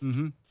to it.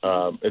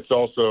 It's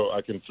also,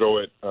 I can throw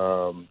it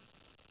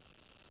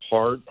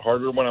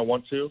harder when I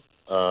want to,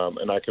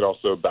 and I could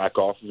also back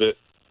off of it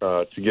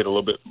to get a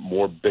little bit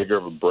more bigger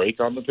of a break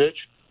on the pitch.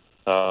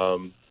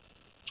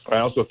 I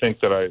also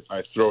think that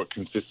I throw it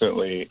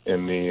consistently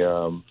in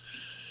the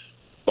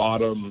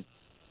bottom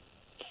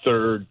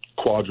third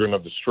quadrant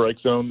of the strike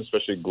zone,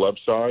 especially glove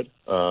side.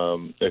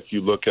 If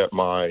you look at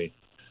my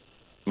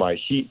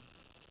heat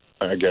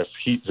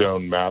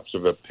zone maps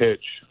of a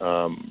pitch,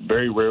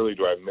 very rarely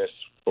do I miss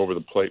over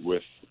the plate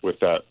with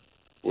that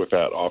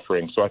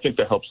offering. So I think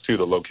that helps too,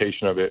 the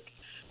location of it,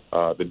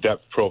 the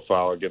depth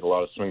profile. I get a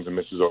lot of swings and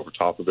misses over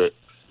top of it,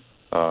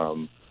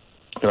 and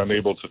I'm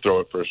able to throw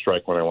it for a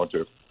strike when I want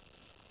to.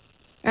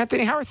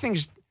 Anthony, how are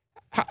things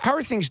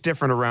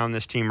different around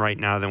this team right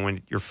now than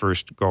when you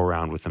first go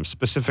around with them,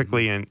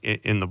 specifically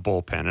in the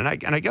bullpen? And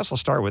I guess I'll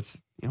start with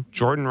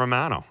Jordan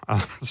Romano.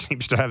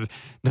 Seems to have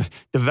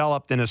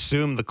developed and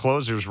assumed the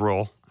closer's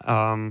role.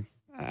 How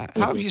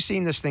have you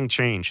seen this thing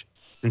change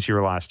since you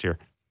were last here?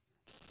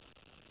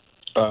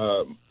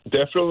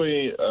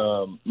 Definitely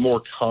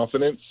more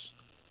confidence.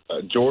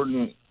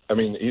 Jordan,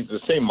 he's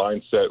the same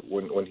mindset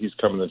when he's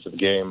coming into the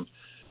game.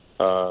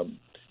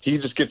 He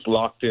just gets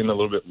locked in a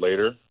little bit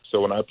later.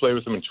 So when I played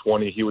with him in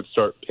 20, he would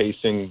start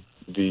pacing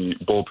the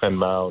bullpen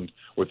mound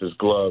with his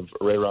glove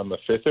right around the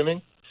 5th inning.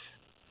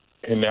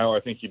 And now I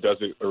think he does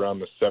it around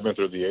the 7th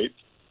or the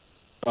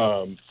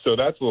So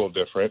that's a little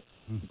different.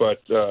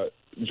 But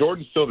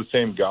Jordan's still the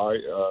same guy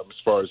as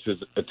far as his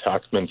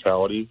attack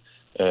mentality,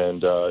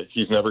 and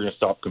he's never going to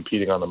stop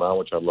competing on the mound,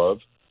 which I love.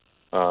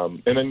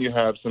 And then you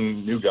have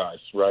some new guys,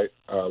 right?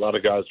 A lot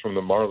of guys from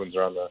the Marlins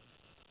are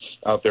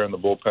out there in the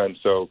bullpen,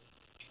 so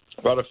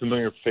a lot of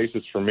familiar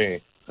faces for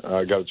me.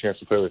 I got a chance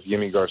to play with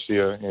Yimi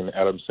Garcia and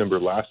Adam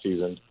Simber last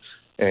season,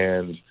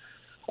 and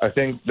I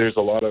think there's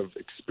a lot of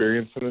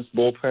experience in this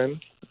bullpen.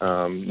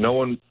 No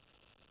one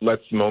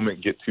lets the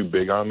moment get too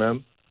big on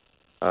them.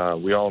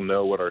 We all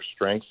know what our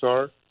strengths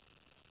are,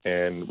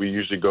 and we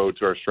usually go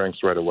to our strengths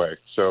right away.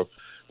 So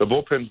the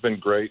bullpen's been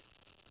great.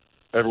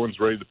 Everyone's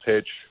ready to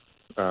pitch.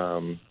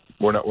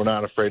 We're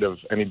not afraid of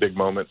any big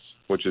moments,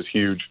 which is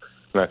huge,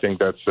 and I think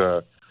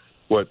that's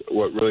what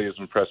really has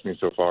impressed me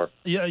so far.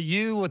 Yeah,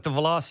 you with the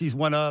velocities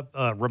went up,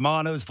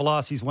 Romano's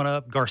velocities went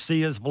up,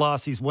 Garcia's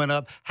velocities went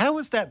up. How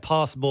is that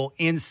possible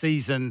in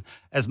season,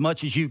 as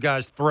much as you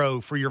guys throw,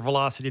 for your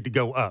velocity to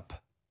go up?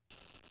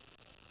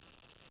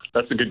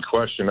 That's a good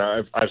question.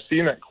 I've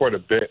seen that quite a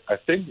bit. I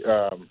think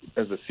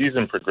as the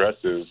season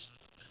progresses,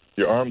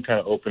 your arm kind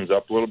of opens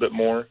up a little bit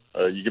more.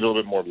 You get a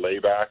little bit more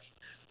layback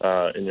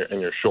in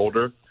your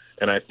shoulder,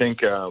 and I think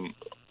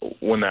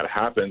when that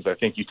happens, I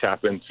think you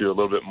tap into a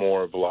little bit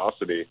more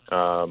velocity.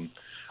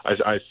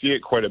 I see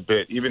it quite a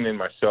bit, even in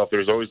myself.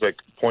 There's always like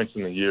points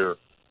in the year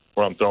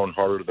where I'm throwing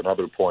harder than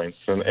other points,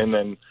 and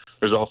then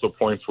there's also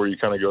points where you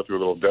kind of go through a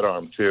little dead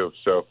arm too.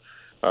 So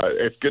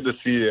it's good to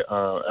see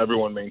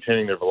everyone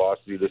maintaining their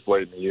velocity this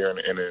late in the year,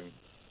 and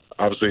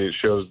obviously it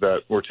shows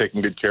that we're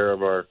taking good care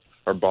of our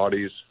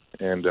bodies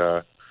and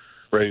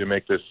ready to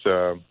make this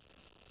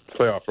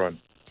playoff run.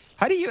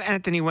 How do you,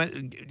 Anthony,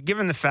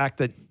 given the fact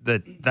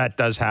that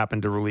does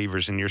happen to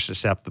relievers and you're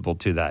susceptible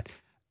to that,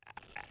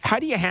 how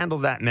do you handle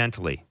that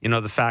mentally? You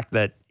know, the fact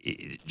that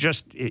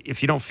just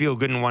if you don't feel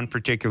good in one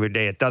particular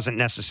day, it doesn't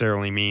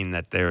necessarily mean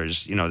that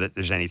there's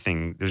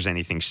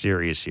anything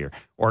serious here.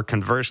 Or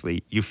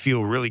conversely, you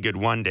feel really good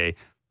one day,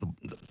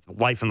 the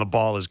life on the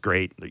ball is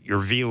great, your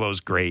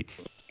velo's great,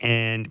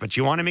 but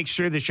you want to make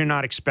sure that you're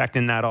not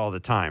expecting that all the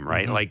time,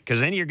 right? Mm-hmm. Like, because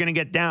then you're going to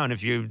get down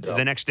if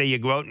the next day you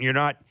go out and you're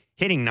not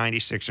hitting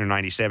 96 or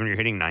 97, you're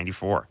hitting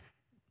 94.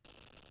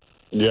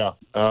 Yeah.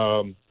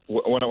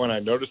 When I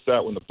notice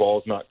that when the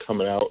ball's not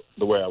coming out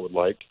the way I would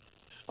like,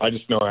 I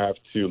just know I have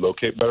to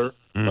locate better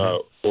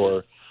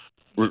or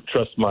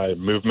trust my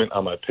movement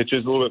on my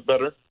pitches a little bit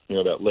better,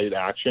 that late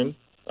action.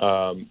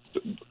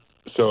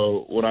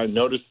 So when I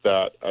notice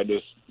that, I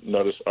just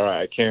notice, all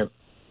right,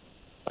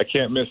 I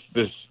can't miss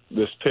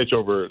this pitch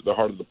over the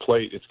heart of the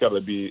plate. It's got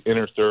to be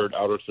inner third,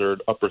 outer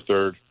third, upper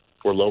third,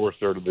 or lower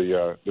third of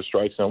the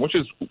strike zone, which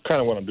is kind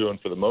of what I'm doing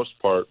for the most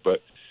part. But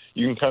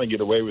you can kind of get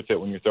away with it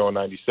when you're throwing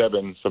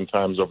 97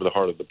 sometimes over the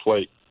heart of the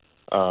plate.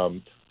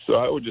 So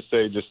I would just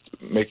say just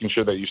making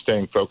sure that you're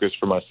staying focused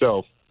for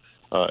myself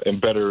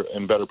in better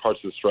parts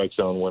of the strike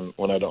zone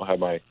when I don't have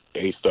my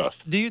A stuff.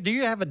 Do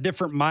you have a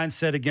different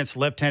mindset against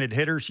left-handed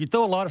hitters? You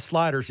throw a lot of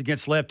sliders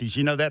against lefties.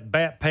 You know, that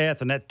bat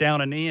path and that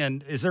down and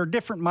in. Is there a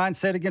different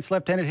mindset against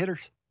left-handed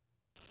hitters?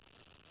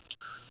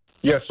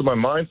 Yeah, so my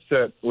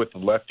mindset with the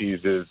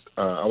lefties is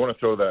I want to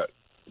throw that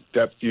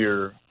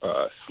depthier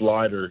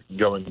slider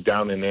going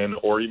down and in,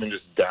 or even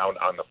just down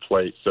on the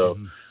plate so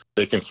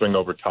they can swing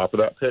over top of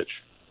that pitch.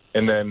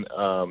 And then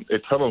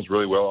it tunnels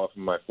really well off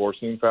of my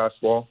four-seam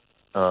fastball.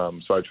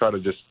 So I try to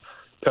just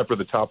pepper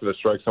the top of the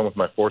strike zone with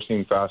my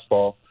four-seam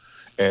fastball,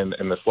 and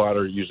the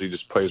slider usually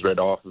just plays right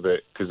off of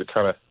it because it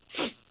kind of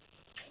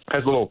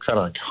has a little kind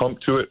of hump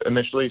to it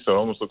initially, so it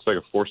almost looks like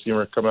a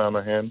four-seamer coming out of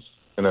my hands,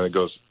 and then it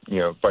goes,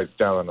 bites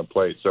down on the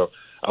plate. So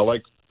I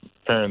like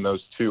pairing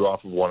those two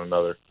off of one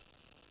another.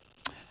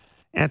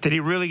 Anthony,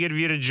 really good of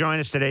you to join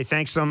us today.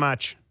 Thanks so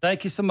much.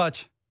 Thank you so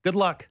much. Good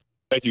luck.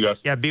 Thank you, guys.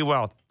 Yeah, be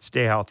well.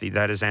 Stay healthy.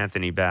 That is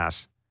Anthony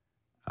Bass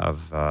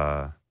of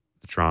the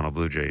Toronto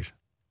Blue Jays.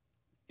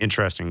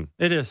 Interesting.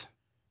 It is.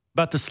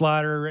 About the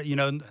slider,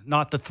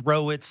 not to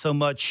throw it so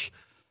much,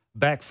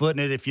 back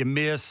footing it if you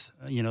miss,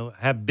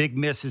 have big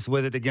misses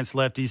with it against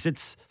lefties.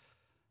 It's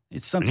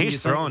something. And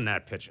he's throwing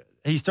that pitch.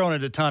 He's throwing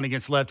it a ton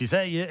against lefties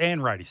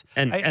and righties.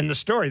 And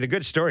the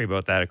good story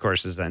about that, of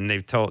course, is then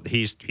they've told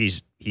he's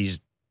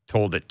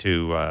told it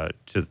to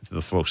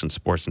the folks in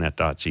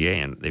Sportsnet.ca,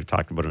 and they've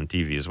talked about it on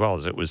TV as well.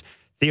 As it was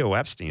Theo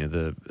Epstein of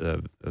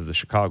the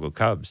Chicago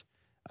Cubs,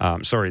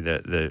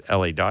 the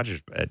LA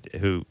Dodgers,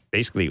 who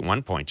basically at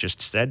one point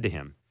just said to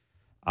him,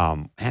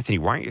 Anthony,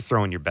 why aren't you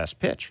throwing your best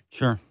pitch?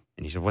 Sure.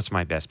 And he said, what's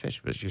my best pitch?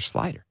 It was your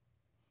slider.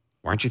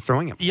 Why aren't you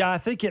throwing it? Yeah, I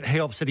think it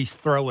helps that he's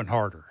throwing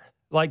harder.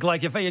 Like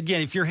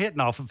if you're hitting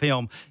off of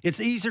him, it's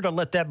easier to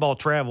let that ball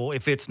travel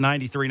if it's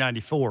 93,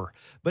 94.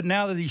 But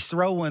now that he's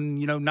throwing,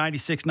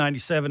 96,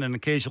 97, and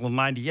occasional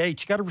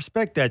 98, you got to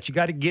respect that. You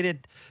got to get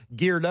it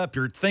geared up.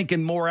 You're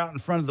thinking more out in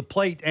front of the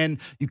plate, and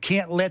you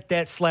can't let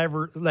that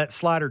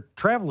slider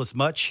travel as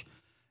much,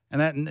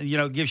 and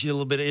that gives you a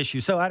little bit of issue.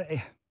 So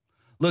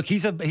look,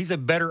 he's a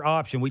better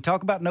option. We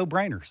talk about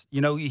no-brainers.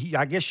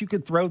 I guess you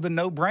could throw the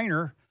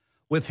no-brainer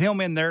with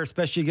him in there,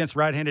 especially against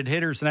right-handed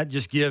hitters, and that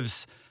just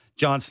gives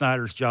John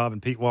Snyder's job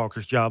and Pete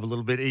Walker's job a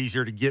little bit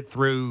easier to get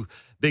through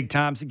big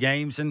times of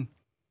games. And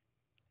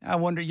I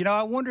wonder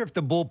if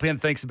the bullpen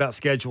thinks about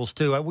schedules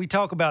too. We've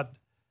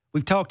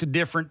talked to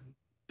different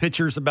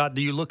pitchers about,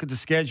 do you look at the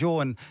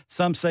schedule? And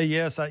some say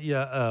yes.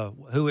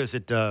 Who is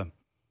it?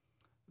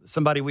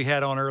 Somebody we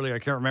had on earlier, I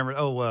can't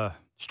remember.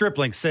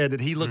 Stripling said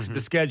that he looks at the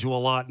schedule a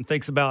lot and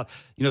thinks about,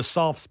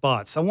 soft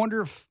spots. I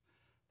wonder if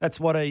that's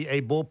what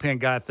a bullpen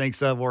guy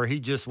thinks of, or he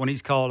just, when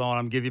he's called on,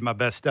 I'm giving you my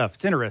best stuff.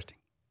 It's interesting.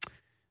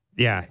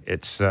 Yeah,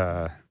 it's.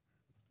 I'm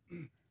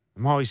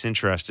always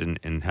interested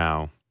in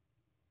how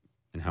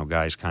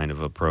guys kind of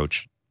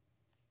approach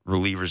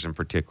relievers in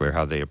particular,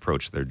 how they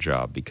approach their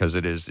job, because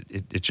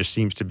it just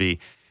seems to be. I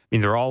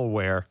mean, they're all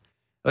aware.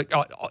 Like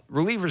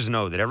relievers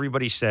know that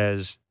everybody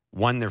says,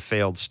 one, they're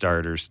failed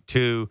starters.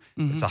 Two,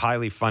 it's a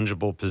highly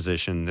fungible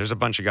position. There's a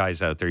bunch of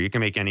guys out there. You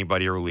can make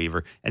anybody a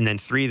reliever. And then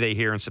three, they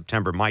hear in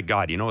September, my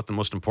God, you know what the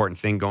most important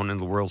thing going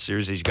into the World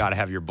Series is? You got to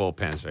have your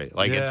bullpens, right?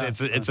 Like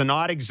it's an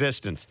odd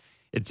existence.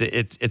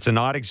 It's an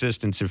odd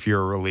existence if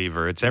you're a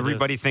reliever. It's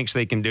everybody thinks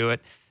they can do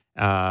it.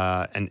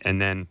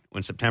 And then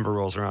when September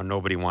rolls around,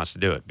 nobody wants to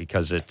do it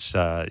because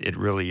it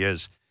really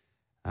is.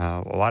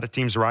 A lot of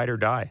teams ride or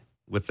die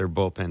with their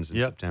bullpens in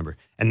September.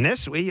 And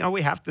this, we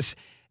have to.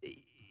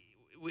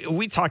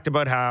 We talked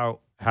about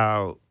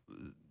how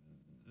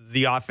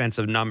the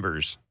offensive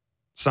numbers,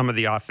 some of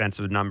the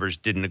offensive numbers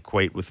didn't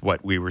equate with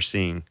what we were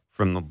seeing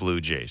from the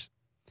Blue Jays.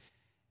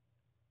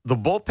 The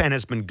bullpen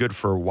has been good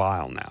for a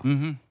while now,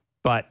 and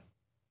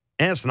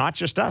it's not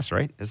just us,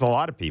 right? It's a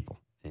lot of people.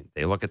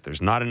 They look at,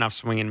 there's not enough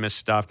swing and miss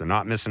stuff. They're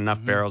not missing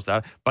enough barrels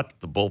out, but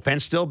the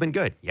bullpen's still been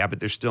good. Yeah, but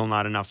there's still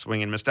not enough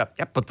swing and miss stuff.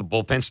 Yeah, but the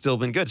bullpen's still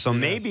been good. So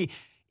maybe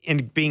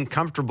in being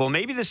comfortable,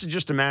 maybe this is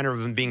just a matter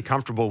of being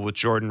comfortable with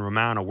Jordan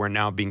Romano. We're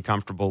now being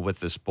comfortable with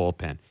this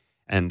bullpen.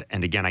 And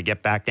again, I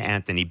get back to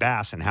Anthony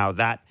Bass and how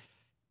that,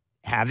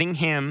 having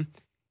him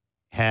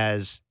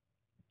has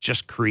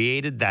just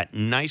created that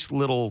nice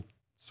little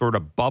sort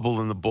of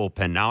bubble in the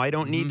bullpen. Now I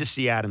don't need to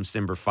see Adam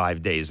Simber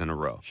 5 days in a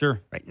row.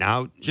 Sure. Right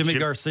now, Jimmy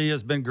Garcia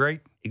has been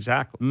great.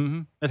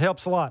 Exactly. It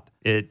helps a lot.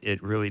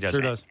 It really does.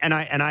 Sure does. And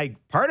I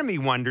part of me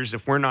wonders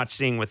if we're not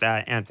seeing with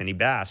that Anthony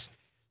Bass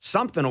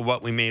something of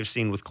what we may have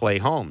seen with Clay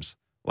Holmes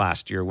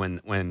last year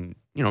when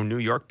New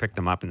York picked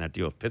him up in that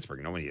deal with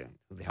Pittsburgh. Nobody,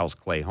 who the hell's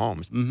Clay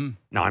Holmes?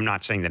 Now, I'm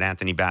not saying that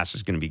Anthony Bass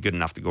is going to be good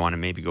enough to go on and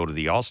maybe go to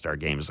the All-Star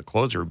game as a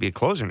closer or be a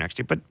closer next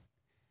year, but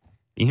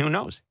who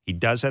knows? He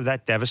does have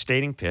that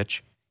devastating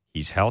pitch.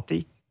 He's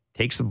healthy,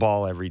 takes the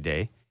ball every day,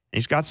 and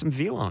he's got some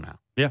velo now.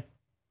 Yeah.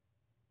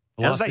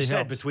 As I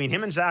said, between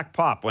him and Zach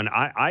Pop,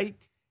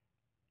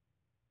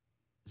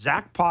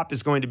 Zach Pop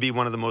is going to be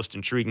one of the most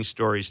intriguing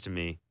stories to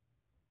me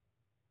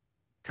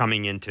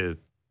coming into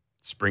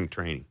spring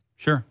training.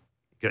 Sure.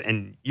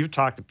 And you've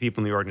talked to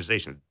people in the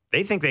organization.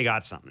 They think they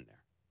got something there.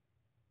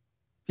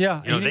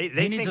 Yeah,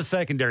 they needs a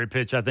secondary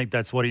pitch. I think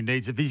that's what he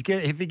needs. If he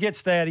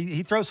gets that,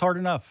 he throws hard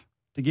enough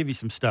to give you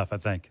some stuff, I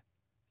think.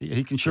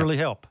 He can surely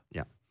help.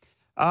 Yeah.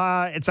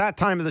 It's that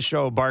time of the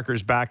show,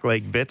 Barker's Back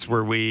Leg Bits,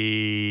 where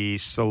we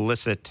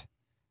solicit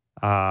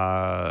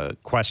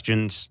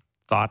questions,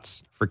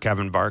 thoughts for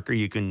Kevin Barker.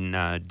 You can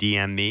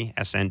DM me.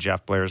 SN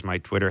Jeff Blair is my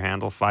Twitter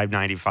handle.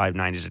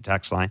 590-590 is a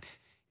text line.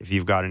 If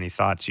you've got any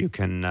thoughts, you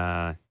can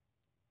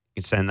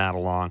send that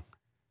along.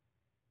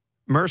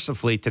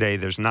 Mercifully today,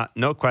 there's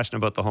no question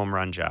about the home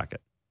run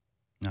jacket.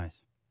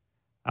 Nice.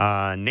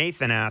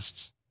 Nathan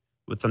asks,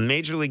 with the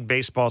Major League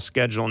Baseball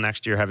schedule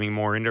next year having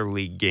more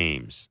interleague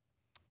games,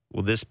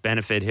 will this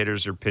benefit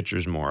hitters or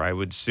pitchers more? I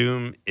would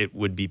assume it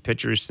would be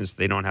pitchers since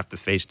they don't have to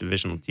face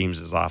divisional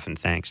teams as often,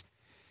 thanks.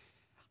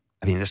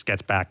 I mean, this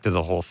gets back to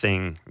the whole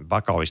thing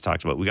Buck always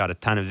talks about. We got a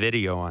ton of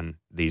video on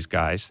these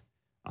guys,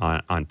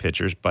 on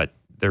pitchers, but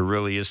there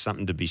really is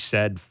something to be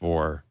said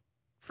for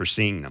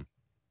seeing them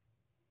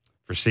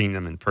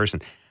in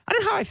person. I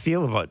don't know how I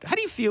feel about. How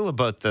do you feel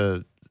about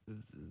the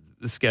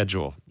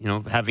schedule?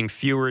 Having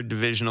fewer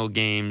divisional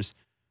games,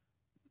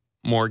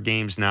 more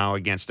games now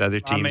against other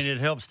teams. I mean, it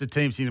helps the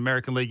teams in the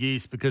American League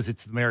East because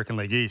it's the American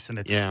League East, and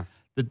it's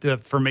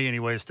for me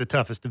anyway, it's the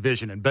toughest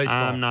division in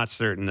baseball. I'm not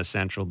certain the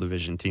Central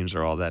Division teams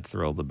are all that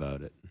thrilled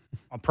about it.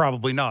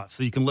 Probably not.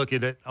 So you can look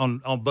at it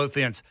on both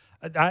ends.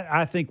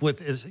 I think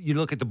as you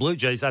look at the Blue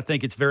Jays, I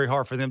think it's very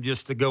hard for them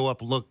just to go up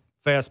and look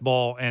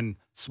fastball and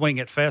swing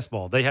at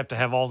fastball. They have to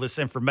have all this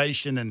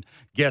information and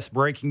guess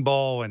breaking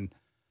ball, and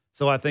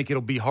so I think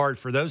it'll be hard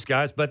for those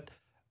guys. But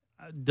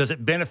does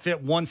it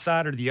benefit one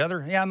side or the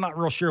other? Yeah, I'm not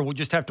real sure. We'll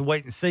just have to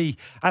wait and see.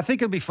 I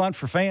think it'll be fun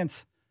for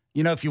fans.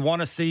 If you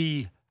want to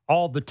see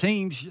all the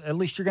teams, at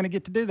least you're going to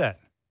get to do that.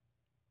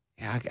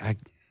 Yeah, I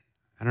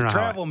don't know.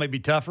 Travel may be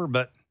tougher,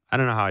 but I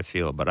don't know how I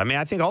feel about it. I mean,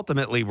 I think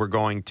ultimately we're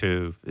going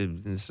to.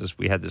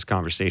 We had this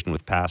conversation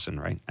with Passon,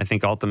 right? I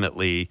think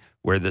ultimately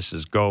where this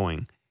is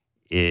going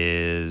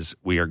is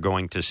we are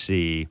going to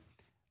see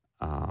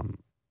a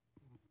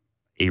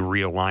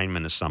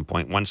realignment at some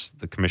point once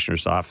the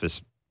commissioner's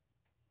office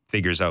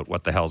figures out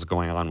what the hell's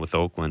going on with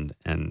Oakland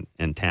and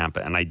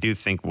Tampa. And I do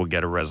think we'll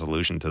get a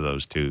resolution to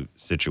those two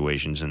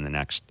situations in the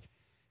next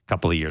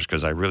couple of years,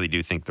 because I really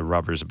do think the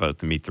rubber's about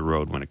to meet the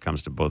road when it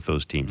comes to both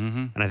those teams.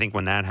 Mm-hmm. And I think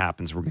when that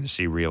happens, we're going to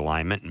see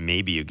realignment, and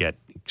maybe you get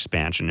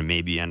expansion, and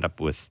maybe you end up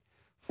with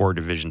 4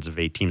 divisions of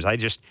 8 teams. I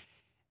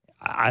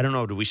don't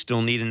know. Do we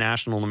still need a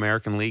National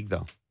American League,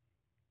 though?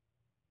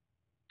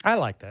 I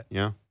like that.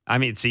 Yeah. I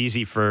mean, it's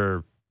easy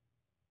for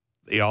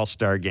the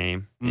All-Star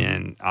game Mm-hmm.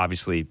 and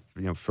obviously,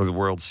 for the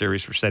World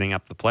Series, for setting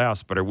up the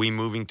playoffs. But are we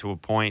moving to a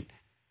point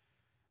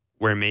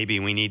where maybe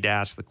we need to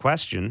ask the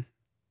question,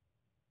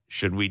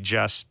 should we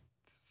just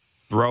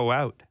throw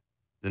out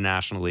the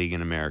National League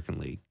and American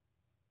League?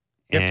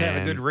 You have to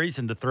have a good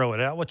reason to throw it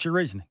out. What's your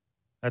reasoning?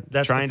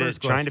 That's trying the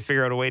first to question.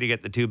 figure out a way to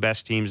get the 2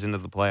 best teams into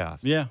the playoffs.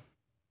 Yeah.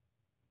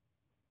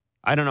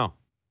 I don't know.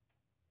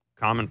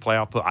 Common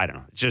playoff. I don't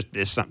know.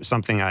 It's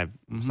something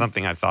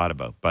I've thought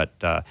about. But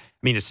I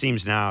mean, it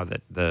seems now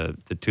that the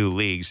 2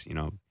 leagues.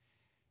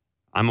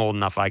 I'm old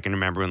enough I can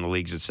remember when the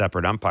leagues had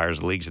separate umpires,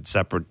 the leagues had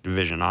separate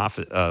division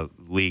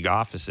league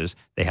offices.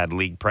 They had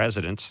league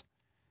presidents.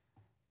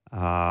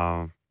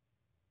 And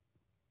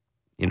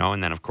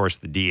then of course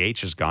the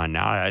DH is gone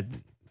now. I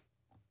don't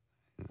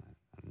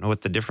know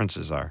what the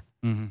differences are.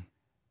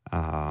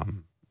 Mm-hmm.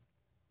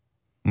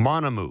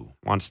 Monamu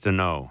wants to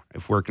know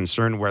if we're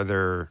concerned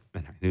whether,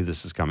 and I knew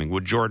this is coming,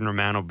 would Jordan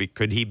Romano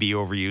could he be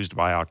overused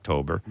by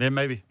October? Yeah,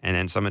 maybe. And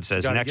then someone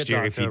says next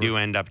year, if you do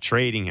end up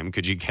trading him,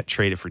 could you get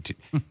traded for two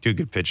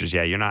good pitchers?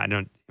 Yeah, you're not. I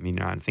don't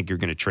think you're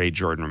going to trade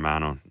Jordan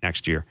Romano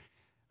next year.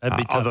 That'd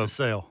be tough to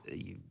sell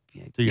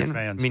to your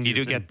fans. I mean, you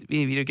do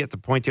get the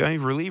point too. I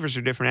mean, relievers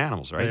are different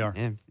animals, right? They are.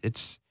 Yeah,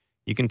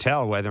 you can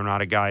tell whether or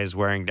not a guy is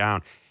wearing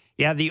down.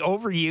 Yeah, the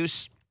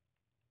overuse.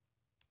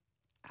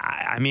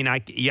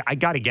 I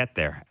got to get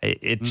there.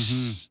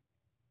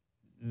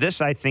 This,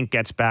 I think,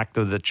 gets back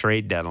to the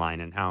trade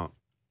deadline and how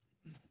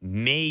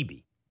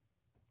maybe,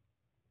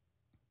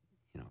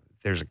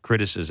 there's a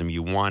criticism.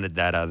 You wanted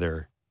that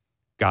other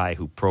guy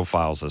who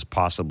profiles as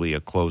possibly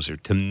a closer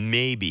to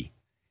maybe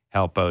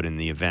help out in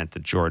the event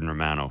that Jordan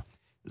Romano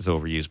is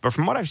overused. But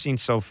from what I've seen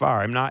so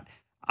far,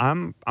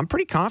 I'm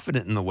pretty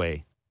confident in the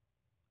way.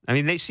 I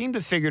mean, they seem to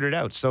have figured it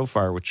out so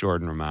far with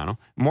Jordan Romano.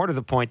 More to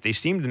the point, they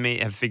seem to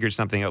have figured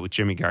something out with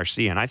Jimmy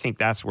Garcia, and I think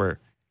that's where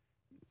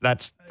where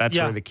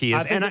the key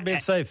is. I think they're being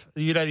safe.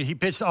 He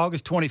pitched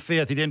August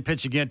 25th. He didn't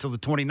pitch again until the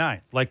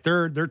 29th. Like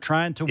they're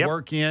trying to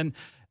work in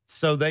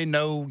so they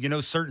know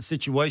certain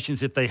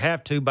situations if they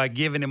have to by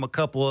giving him a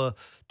couple of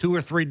 2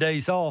 or 3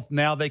 days off.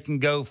 Now they can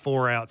go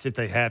 4 outs if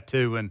they have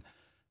to, and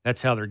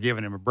that's how they're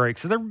giving him a break.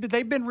 So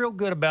they've been real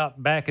good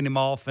about backing him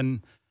off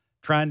and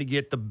trying to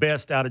get the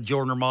best out of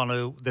Jordan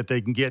Romano that they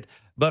can get.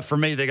 But for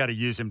me, they got to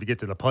use him to get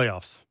to the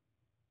playoffs.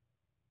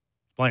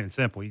 Plain and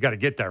simple. You got to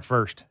get there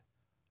first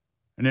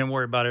and then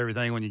worry about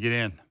everything when you get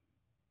in.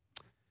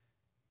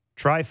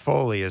 Tri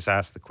Foley has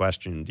asked the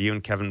question, do you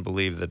and Kevin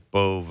believe that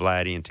Bo,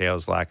 Vladdy, and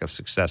Teo's lack of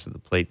success at the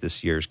plate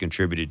this year is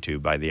contributed to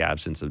by the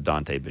absence of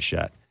Dante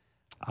Bichette?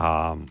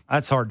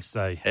 That's hard to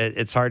say.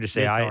 It's hard to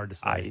say. It's hard to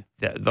say.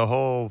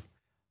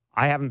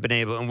 I haven't been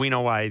able, and we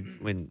know why.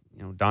 When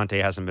Dante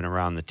hasn't been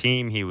around the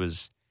team, he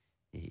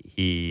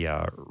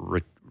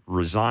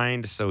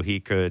resigned so he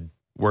could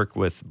work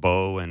with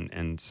Bo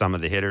and some of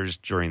the hitters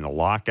during the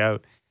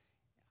lockout.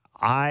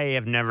 I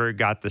have never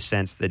got the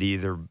sense that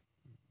either.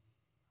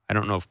 I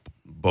don't know if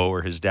Bo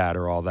or his dad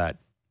are all that.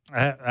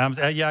 I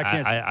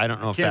can't. I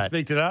don't know if can't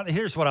speak to that.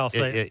 Here's what I'll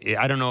say.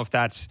 I don't know if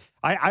that's.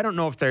 I don't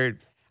know if they're.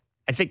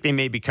 I think they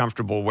may be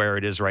comfortable where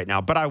it is right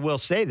now. But I will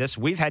say this.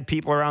 We've had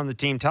people around the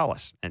team tell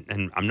us,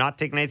 and I'm not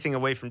taking anything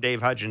away from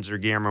Dave Hudgens or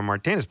Guillermo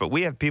Martinez, but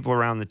we have people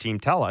around the team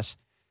tell us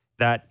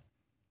that,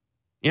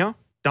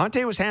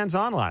 Dante was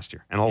hands-on last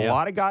year. And a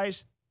lot of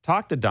guys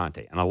talked to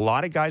Dante, and a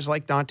lot of guys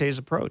like Dante's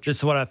approach. This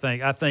is what I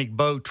think. I think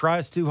Bo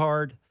tries too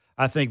hard.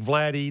 I think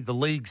Vladdy, the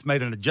league's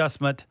made an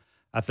adjustment.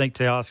 I think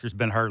Teoscar's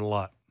been hurt a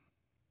lot.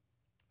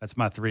 That's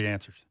my 3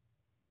 answers.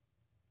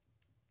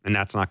 And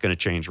that's not going to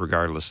change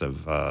regardless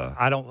of...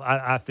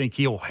 I think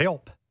he'll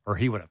help, or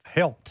he would have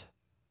helped.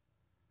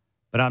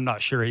 But I'm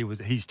not sure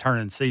he's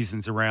turning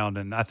seasons around,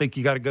 and I think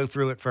you got to go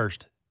through it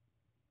first.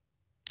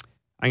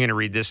 I'm going to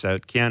read this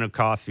out. Keanu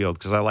Caulfield,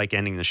 because I like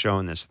ending the show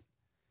in this.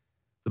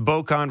 The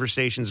Bo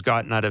conversation's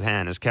gotten out of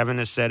hand. As Kevin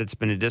has said, it's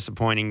been a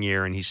disappointing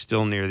year, and he's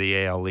still near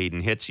the AL lead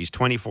in hits. He's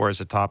 24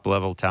 as a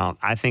top-level talent.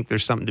 I think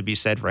there's something to be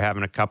said for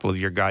having a couple of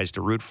your guys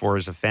to root for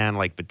as a fan,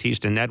 like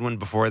Batista and Edwin,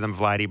 before them,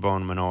 Vladdy, Bo,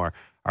 and Manoah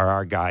are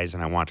our guys,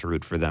 and I want to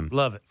root for them.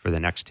 Love it. For the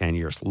next 10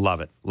 years.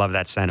 Love it. Love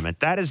that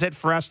sentiment. That is it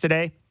for us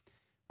today.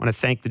 I want to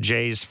thank the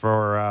Jays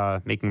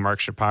for making Mark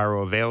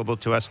Shapiro available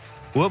to us.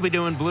 We'll be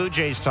doing Blue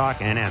Jays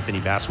talk, and Anthony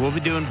Bass. We'll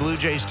be doing Blue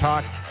Jays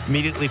talk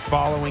immediately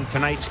following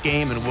tonight's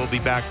game, and we'll be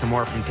back to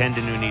more from 10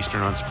 to noon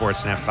Eastern on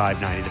Sportsnet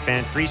 590. The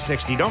Fan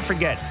 360. Don't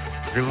forget,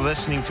 if you're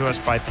listening to us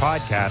by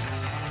podcast,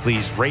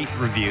 please rate,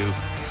 review,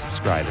 and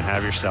subscribe, and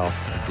have yourself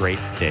a great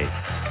day.